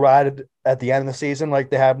easy ride at the end of the season like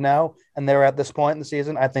they have now, and they're at this point in the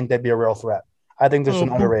season, I think they'd be a real threat. I think they're just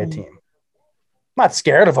an underrated team. not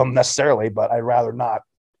scared of them necessarily, but I'd rather not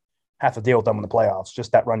have to deal with them in the playoffs.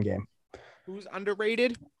 Just that run game. Who's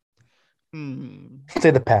underrated?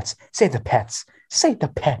 Say the Pats. Say the Pats. Say the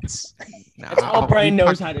Pats. That's all Brian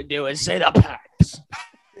knows how to do is say the Pats.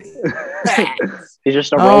 He's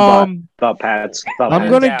just a robot. Thought Pats. I'm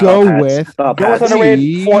gonna go with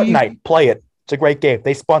underrated Fortnite. Play it. It's a great game.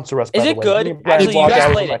 They sponsor us. Is it good? Actually, you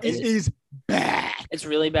guys played it. It is bad. It's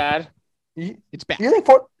really bad. It's bad. You think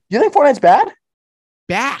Fortnite's bad?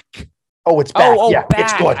 Back. Oh, it's bad. Yeah, bad.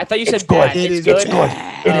 It's good. I thought you said it's good. bad. It's good. It's good.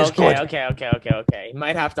 It is good. Okay.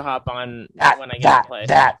 Might have to hop on when I get to play.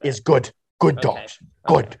 That is good. Good dogs.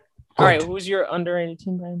 Good. All right, who's your underrated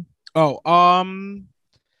team, Brian? Oh,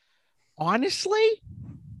 honestly,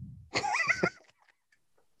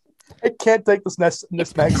 I can't take this next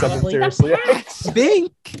segment seriously. I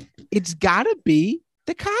think it's gotta be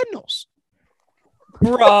the Cardinals.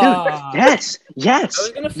 Bro. Yes. I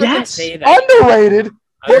was gonna freaking say that. Underrated.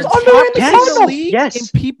 There's underrated Cardinals. Yes.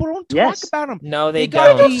 And people don't talk about them. No, they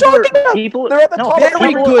don't. People, they're at the top of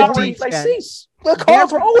very the good defense. The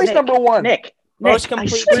Cardinals are always number one. Nick, most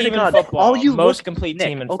complete team in football. Most complete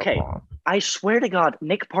team in football. I swear to God,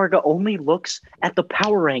 Nick Parga only looks at the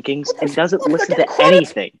power rankings and doesn't listen to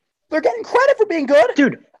anything. They're getting credit for being good.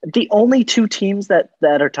 Dude, the only two teams that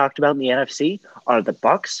are talked about in the NFC are the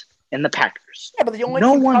Bucks and the Packers. Yeah, but the only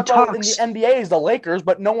team talked about in the NBA is the Lakers,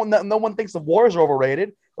 but no one thinks the Warriors are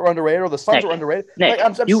overrated or underrated or the Suns are underrated. Nick,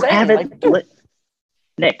 I'm you saying, haven't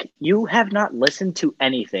Nick, you have not listened to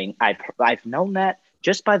anything. I've known that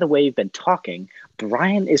just by the way you've been talking.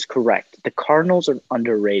 Brian is correct. The Cardinals are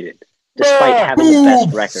underrated, despite having the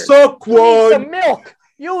best record. Suck one. You need some milk.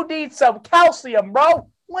 You need some calcium, bro.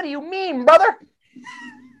 What do you mean, brother?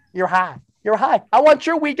 You're high. You're high. I want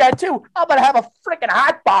your weed guy too. I'm gonna have a freaking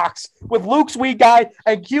hot box with Luke's weed guy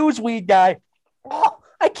and Q's weed guy. Oh,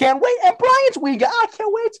 I can't wait. And Brian's weed guy. I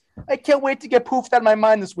can't wait. I can't wait to get poofed out of my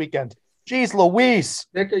mind this weekend. Jeez Louise.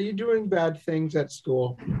 Nick, are you doing bad things at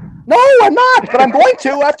school? No, I'm not, but I'm going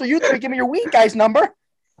to after you three give me your weed guy's number.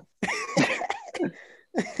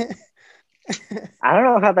 I don't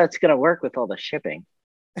know how that's gonna work with all the shipping.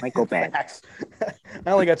 Might go bad. I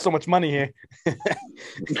only got so much money here.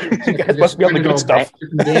 You guys must be on the good stuff.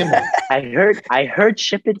 I heard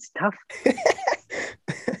shipping's tough.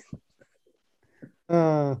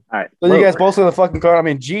 All right. So you guys both say the fucking car. I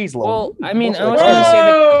mean, geez, well, I mean, I was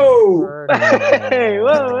going to say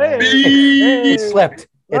it slipped.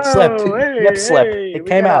 It slipped. Lip slip. It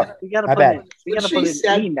came out. We gotta put an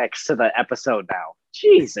E next to the episode now.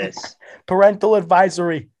 Jesus. Parental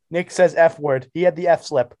advisory. Nick says F word. He had the F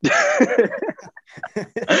slip.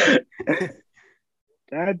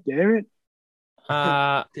 God damn it.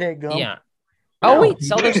 There you go. Yeah. Oh, wait.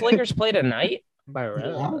 Celtics Lakers play tonight?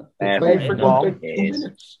 Who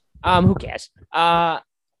cares? I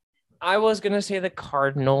was gonna say the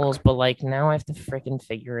Cardinals, but like now I have to freaking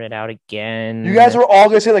figure it out again. You guys were all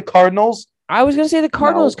gonna say the Cardinals? I was gonna say the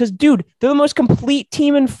Cardinals because, dude, they're the most complete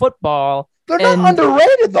team in football. They're not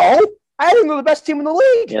underrated though. I think they're the best team in the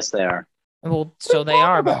league. Yes, they are. Well, so they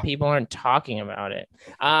are, but people aren't talking about it.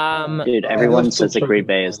 Dude, everyone says that Green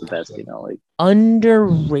Bay is the best team in the league.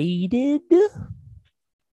 Underrated?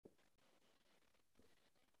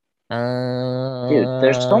 Dude,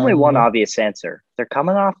 there's only one obvious answer. They're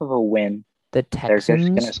coming off of a win. The Texans? They're just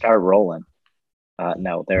going to start rolling.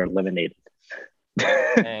 No, they're eliminated.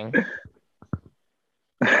 Dang.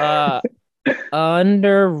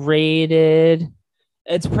 Underrated.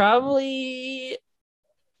 It's probably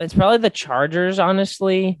the Chargers,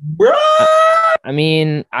 honestly. I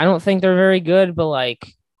mean, I don't think they're very good, but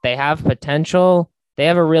like they have potential. They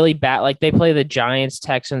have a really bad, like they play the Giants,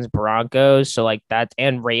 Texans, Broncos, so like that,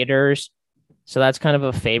 and Raiders. So that's kind of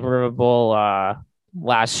a favorable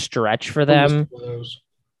last stretch for them.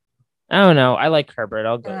 I don't know. I like Herbert.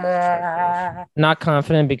 I'll go with the Chargers. Not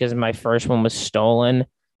confident because my first one was stolen.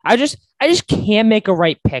 I just can't make a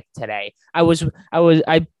right pick today. I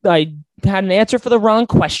had an answer for the wrong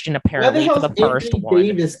question apparently for the first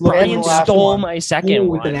one. Brian stole my second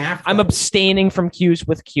one. I'm abstaining from Q's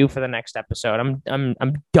with Q for the next episode.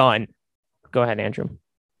 I'm done. Go ahead, Andrew.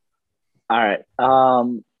 All right.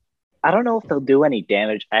 I don't know if they'll do any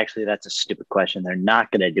damage. Actually, that's a stupid question. They're not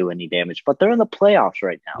going to do any damage, but they're in the playoffs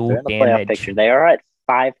right now. They're in the playoff picture. They are at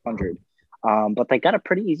 500, but they got a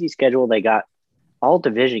pretty easy schedule. They got all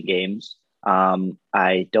division games.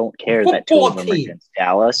 I don't care that two of them are against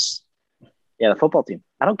Dallas. Yeah, the football team.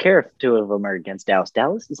 I don't care if two of them are against Dallas.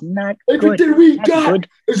 Dallas is not good. Everything we got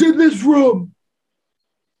is in this room.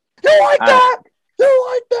 You like that?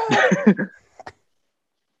 You like that?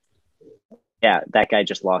 Yeah, that guy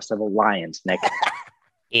just lost to the Lions, Nick.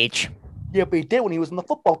 H. Yeah, but he did when he was in the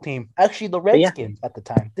football team. Actually, the yeah. Redskins at the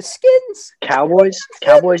time. The Skins. Cowboys,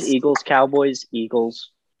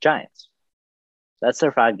 Eagles, Giants. That's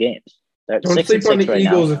their 5 games. They're Don't 6 sleep and on the 6 right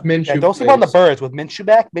Eagles now. if Minshew Yeah, don't sleep on the plays. Birds with Minshew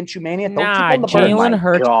back. Minshew mania. Don't Nah, sleep on the Oh Birds. my Jalen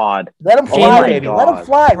Hurts. God. Let him Oh fly, my baby. Let him God.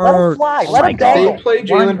 fly. Let him Hurts. fly. Oh Let my him If they dangle. play One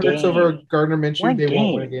Jalen Hurts over game. Gardner Minshew, One they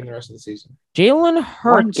won't win a game. game the rest of the season. Jalen One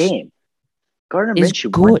Hurts game. Gardner is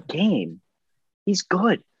Minshew, good. one game. He's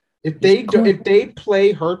good. If they good. if they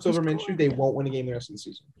play Hurts over He's Minshew, good. they won't win a game the rest of the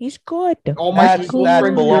season. He's good. All my That's Eagles friends here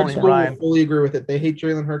at baloney, school Ryan. will fully agree with it. They hate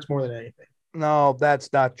Jalen Hurts more than anything. No,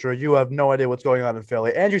 that's not true. You have no idea what's going on in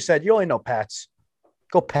Philly. Andrew said you only know Pats.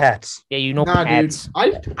 Go Pats. Yeah, you know Nah, Pats.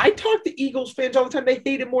 dude. I talk to Eagles fans all the time. They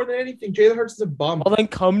hate him more than anything. Jalen Hurts is a bum. Well, then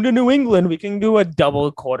come to New England. We can do a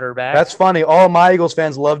double quarterback. That's funny. All my Eagles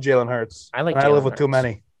fans love Jalen Hurts. I like and I live Jalen with too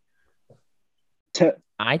Hurts. many.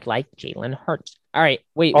 I like Jalen Hurts. All right,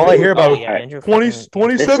 wait. All I hear about yeah, is Andrew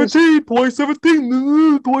 2017,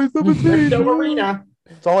 2017. Crypto Arena.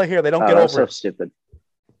 That's all I hear. They don't Oh, get that's over so it. stupid.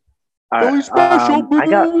 Philly special,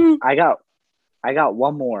 baby. I got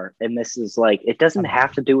one more, and this is like it doesn't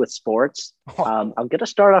have to do with sports. I'm gonna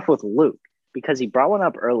start off with Luke because he brought one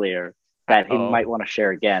up earlier that he might want to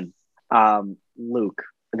share again. Luke,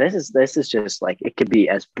 this is just like it could be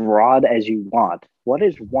as broad as you want. What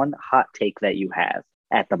is one hot take that you have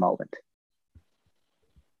at the moment?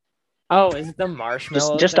 Oh, is it the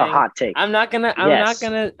marshmallow? Just thing? a hot take. I'm not gonna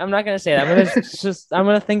say that. I'm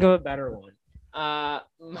gonna think of a better one.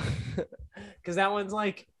 Because that one's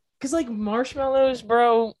like marshmallows,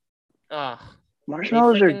 bro.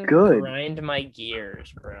 Marshmallows are good. Grind my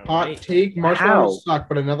gears, bro. Hot take. Marshmallows suck,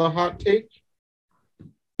 but another hot take.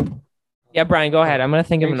 Yeah, Brian, go ahead. I'm gonna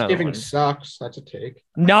think of another Thanksgiving one. sucks. That's a take.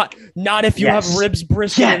 Not if you have Yes. ribs,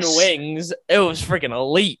 brisket, and Yes. wings. It was freaking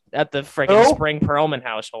elite at the freaking Oh. Spring Perlman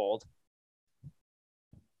household.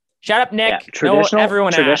 Shut up, Nick. Yeah, No,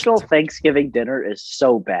 everyone traditional asked. Thanksgiving dinner is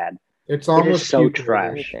so bad. It's almost so putrid.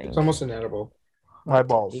 trash. It's almost inedible. My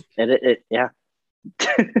balls. Yeah.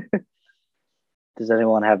 Does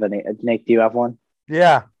anyone have any? Nick, do you have one?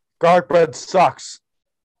 Yeah. Garlic bread sucks.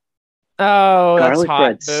 Oh, that's Garlic hot.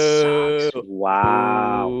 bread Boo. sucks.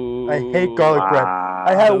 Wow. Boo. I hate garlic bread.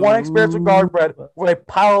 I had one experience with garlic bread where I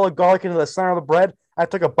piled the garlic into the center of the bread. I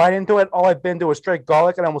took a bite into it. All I've been to was straight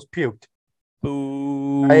garlic and I almost puked.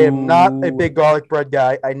 Boo. I am not a big garlic bread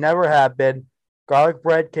guy. I never have been. Garlic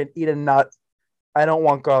bread can eat a nut. I don't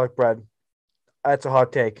want garlic bread. That's a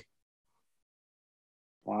hot take.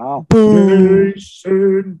 Wow. What's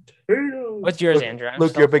yours, Andrew? I'm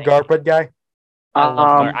Luke, still you're a big thinking. garlic bread guy? I love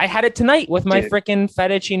garlic. I had it tonight with my dude. freaking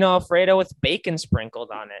fettuccine alfredo with bacon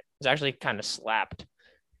sprinkled on it. It's actually kind of slapped.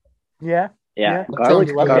 Yeah. Yeah. Yeah.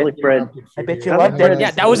 Garlic bread. I bet you Garlic loved bread it.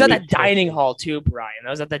 Yeah, that was at the Elite. dining hall too, Brian. That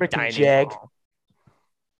was at the Freaking dining jag. hall.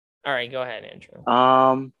 All right, go ahead, Andrew.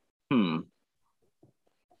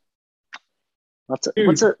 What's a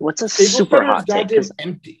Eagles super Center is hot take? goddamn 'Cause-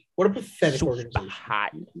 empty. What a pathetic Super organization.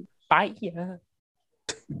 hot. Fire.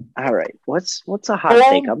 All right, what's a hot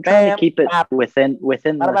take? I'm trying to keep it within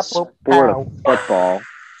the sport of football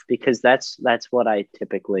because that's what I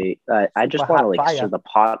typically. I just Super want to hot like stir fire. the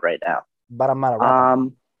pot right now. But I'm not a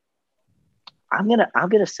rapper. I'm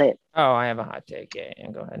gonna say it. Oh, I have a hot take. Yeah,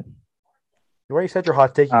 go ahead. You already said your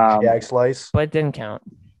hot take, you jag slice. But it didn't count.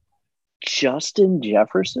 Justin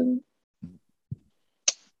Jefferson.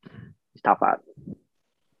 He's top 5.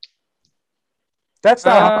 That's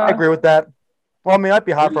not hot. I agree with that. Well, I mean, it might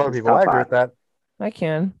be hot for other people. I Top agree with that. I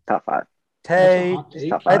can. Top 5. Tay, That's a hot take.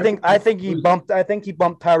 Top I think he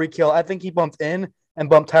bumped Tyreek Hill. I think he bumped in and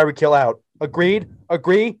bumped Tyreek Hill out. Agreed.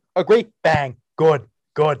 Agree. Bang. Good.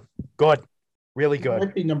 Really He good.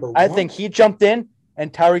 might be number one. I think he jumped in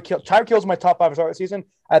and Tyreek Hill's my top 5 start of the season.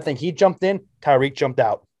 I think he jumped in, Tyreek jumped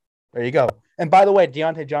out. There you go. And by the way,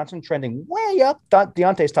 Deontay Johnson trending way up.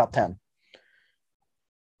 Deontay's top 10.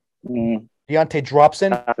 Deontay drops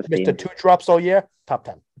in, Top 15. missed the 2 drops all year, top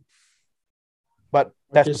 10. But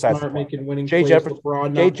that's Marcus besides the Smart point. making winning Jay plays, Jefferson-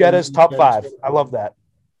 LeBron Jay not Jetta's playing top 5. defense. I love that.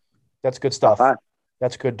 That's good stuff. Top 5.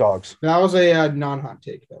 That's good dogs. That was a non-hot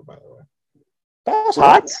take, though, by the way. That was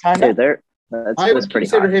hot. Kinda. Dude, I that's would pretty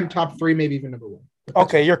consider hot. him top 3, maybe even number 1.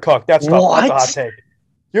 Okay, you're cooked. That's tough. That's a What? hot take.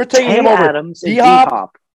 You're taking Tay him over Adams and D-Hop.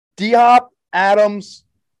 D-Hop. D-Hop, Adams.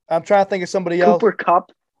 I'm trying to think of somebody else. Cooper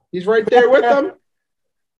Cup. He's right there with them.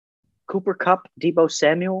 Cooper Cup. Debo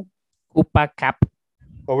Samuel. Koopa Cap.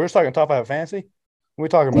 Oh, we're just talking top 5 fantasy?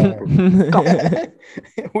 What are we talking about here?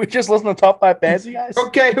 We just listen to top 5 fantasy guys?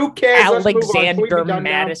 Okay, who cares? Let's move on. Can we be Alexander done now?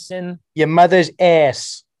 Madison. Your mother's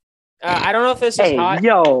ass. I don't know if this is Hey, hot.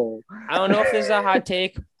 yo. I don't know if this is a hot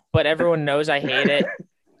take, but everyone knows I hate it.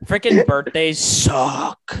 Freaking birthdays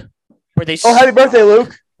suck. Birthdays. Oh, happy birthday,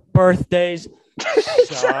 Luke. Birthdays. Is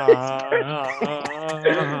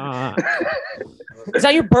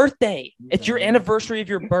that your birthday? It's your anniversary of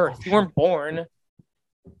your birth. You weren't born.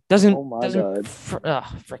 Doesn't Oh my doesn't God.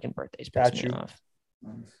 freaking birthdays piss Got me you. off.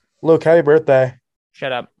 Luke, happy birthday.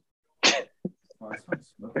 Shut up.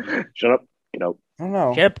 Shut up. Get out. I don't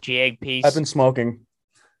know. Shut up, Jag piece. I've been smoking.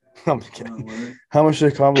 I'm kidding. How much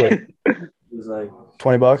did it come with? It was like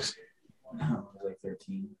 $20? no, it was like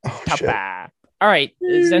 13. Oh, shit. Papa. All right.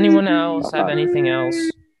 Does anyone else have anything else?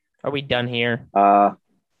 Are we done here?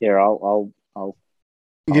 Here, I'll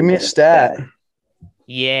Give me a stat.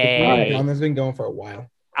 Yay. This has been going for a while.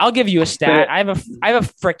 I'll give you a stat. I have a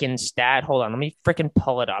freaking stat. Hold on. Let me freaking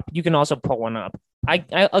pull it up. You can also pull one up.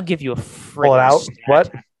 I'll give you a freaking Pull it out. stat.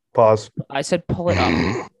 What? Pause. I said pull it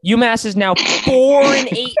up. UMass is now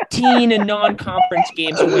 4-18 in non-conference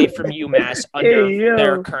games away from UMass under Hey, yo.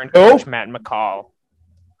 their current coach, Matt McCall.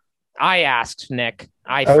 I asked, Nick.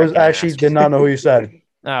 I was freaking actually asked. did not know who you said.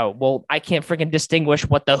 Oh, well, I can't freaking distinguish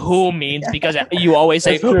what the who means because you always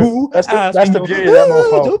say That's true. who. That's asked the me beauty of that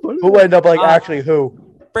mofo. Who ended up like actually who?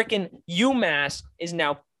 Freaking UMass is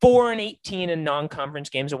now 4-18 in non-conference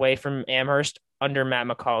games away from Amherst under Matt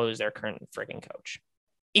McCall, who's their current freaking coach.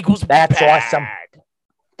 Equals That's bad. awesome.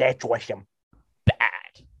 That's awesome. Bad.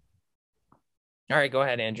 All right, go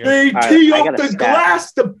ahead, Andrew. They right, tee I up got a the stat.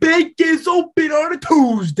 glass. The bank is open on a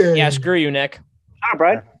Tuesday. Yeah, screw you, Nick. Shut up,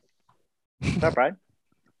 Brian. Shut up, Brian.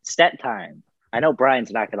 Stat time. I know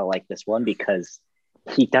Brian's not going to like this one because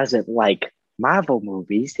he doesn't like Marvel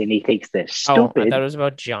movies and he thinks they're Oh, I stupid. thought it was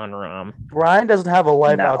about John Rahm. Brian doesn't have a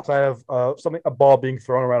life No. outside of a ball being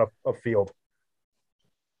thrown around a field.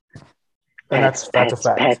 And that's a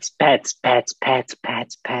fact. Pets, socks,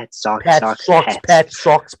 Pats, socks, pats,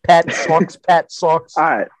 socks, pats, socks, pats, socks.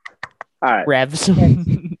 All right. Revs.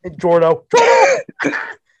 Jordo.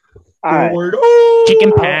 All right. Lord, oh!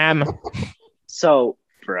 Chicken Pam. So,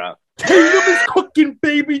 bro. Tatum is cooking,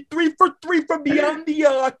 baby. 3 for 3 from beyond the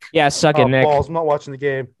arc. Yeah, suck it, Nick. Balls. I'm not watching the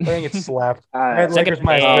game. I think it's slapped. All right. Man, Lakers Second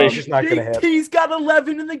minus page. 3 is just not going to hit. JT's got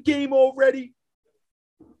 11 in the game already.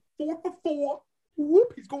 4 for 4.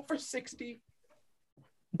 Whoop, he's going for 60.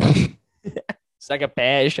 Suck a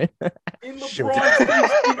page. In Shoot. LeBron's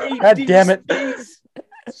face, in God AD's damn it. face.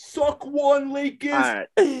 Suck one, Lakers. All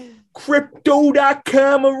right.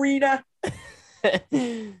 Crypto.com arena.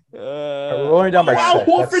 We're only down by Wow,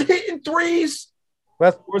 6. Horford That's- hitting threes.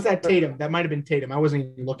 that's- Where's that Tatum? That might have been Tatum. I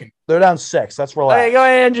wasn't even looking. they're down 6. That's relaxed. Hey, go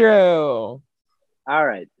Andrew. All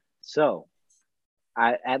right. So,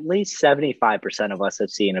 at least 75% of us have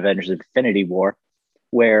seen Avengers Infinity War,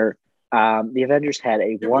 where the Avengers had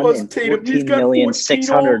a It 1 was in Tatum. He's got 14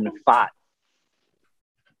 14,605.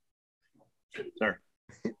 Sir.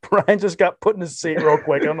 Brian just got put in his seat real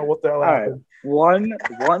quick. I don't know what the hell All right. happened. One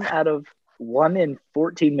out of 1 in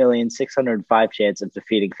 14,605 chance of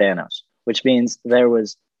defeating Thanos, which means it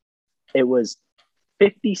was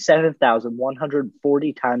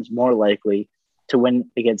 57,140 times more likely to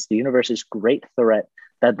win against the universe's great threat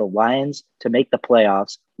than the Lions to make the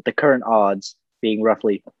playoffs, with the current odds being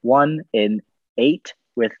roughly 1 in 8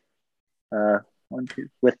 with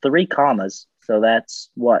 3 commas. So that's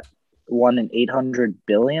what, 1 in 800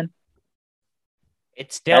 billion?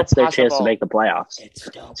 It's still That's their possible. chance to make the playoffs. It's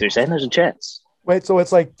still So you're saying there's a chance? Wait, so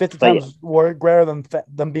it's like 50 But- times more greater than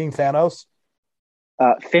them being Thanos?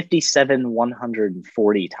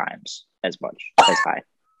 57,140 times as much as high.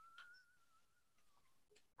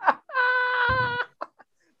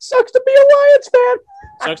 Sucks to be a Lions fan.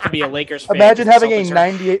 Sucks to be a Lakers fan. Imagine having a Celtics are-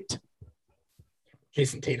 98.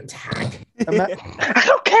 Jason Tatum's hack. I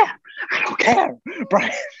don't care,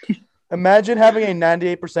 Brian. Imagine having a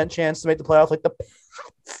 98% chance to make the playoffs like the.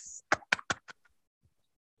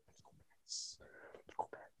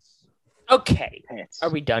 Okay. Pants. Are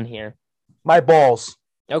we done here? My balls.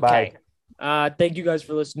 Okay. Thank you guys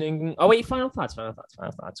for listening. Oh wait, final thoughts. Go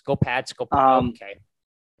Pats. Go Pats. Okay.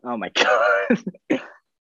 Oh my god.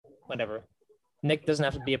 Whatever. Nick doesn't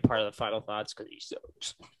have to be a part of the final thoughts because he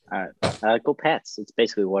sucks. All right. Go Pats. It's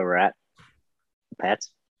basically where we're at.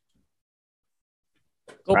 Pats.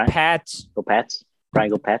 Go Right. Pats. Go Pats. Brian,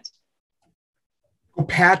 go Pats. Go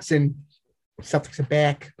Pats and Celtics are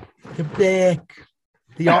back. They're back.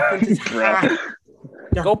 The offense is hot.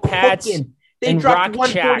 They're Go Pats cooking. They and dropped Rock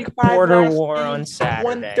Shack 145 Border last War game, on Saturday.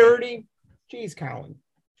 130. Jeez, Colin.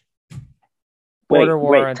 Border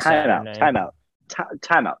War on Time out.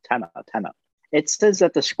 It says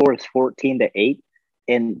that the score is 14-8,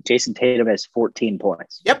 and Jason Tatum has 14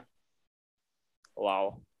 points.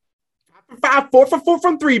 Wow. 5, 4 for 4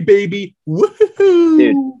 from 3, baby. Woohoo!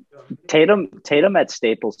 Dude. Tatum at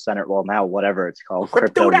Staples Center. Well, now whatever it's called,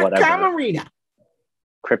 crypto Crypto.com whatever, arena.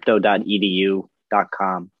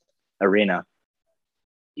 crypto.edu.com arena.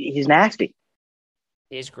 He's nasty.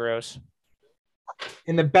 He's gross.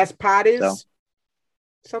 And the best part is So.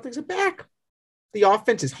 Celtics are back. The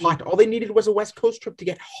offense is hot. All they needed was a West Coast trip to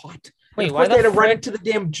get hot. Wait, Of why course, they had the to run frick? into the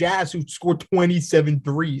damn Jazz, who scored 27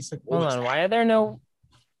 threes. Like, what Hold was on. that? Why are there no?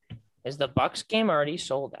 Is the Bucks game already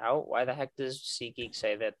sold out? Why the heck does SeatGeek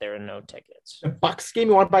say that there are no tickets? The Bucks game.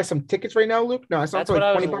 You want to buy some tickets right now, Luke? No, it's not That's for what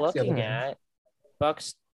like I was 20 bucks. the other looking day. at.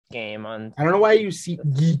 Bucks game on. I don't know why you see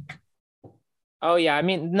geek. Oh yeah, I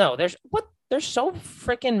mean no. There's what? There's so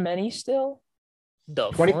freaking many still. The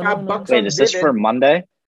 25 phenomenon. bucks. Wait, is this for Monday?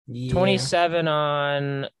 Yeah. 27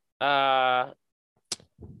 on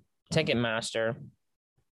Ticketmaster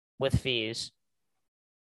with fees.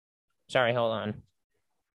 Sorry, hold on.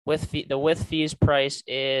 The with fees price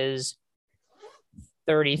is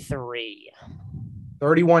 $33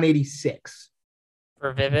 $31.86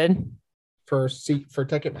 for Vivid. for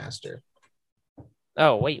Ticketmaster.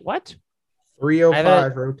 Oh wait, what?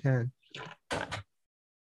 305 row 10.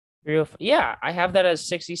 Yeah, I have that as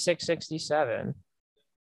 66.67.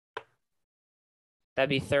 That'd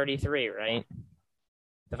be 33, right?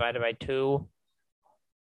 Divided by 2.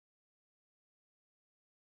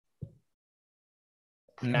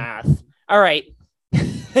 Math. All right.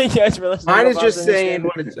 Thank you guys for listening. Mine to is just Boston saying Understand.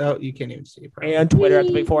 what it's. Oh, you can't even see it. Probably. And Twitter at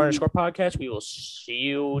the Big 4 _ podcast. We will see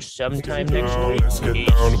you sometime next week. Let's get Peace.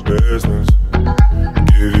 down to business.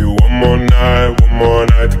 Give you one more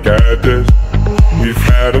night to get this. We've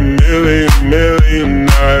had a million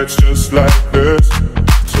nights just like this.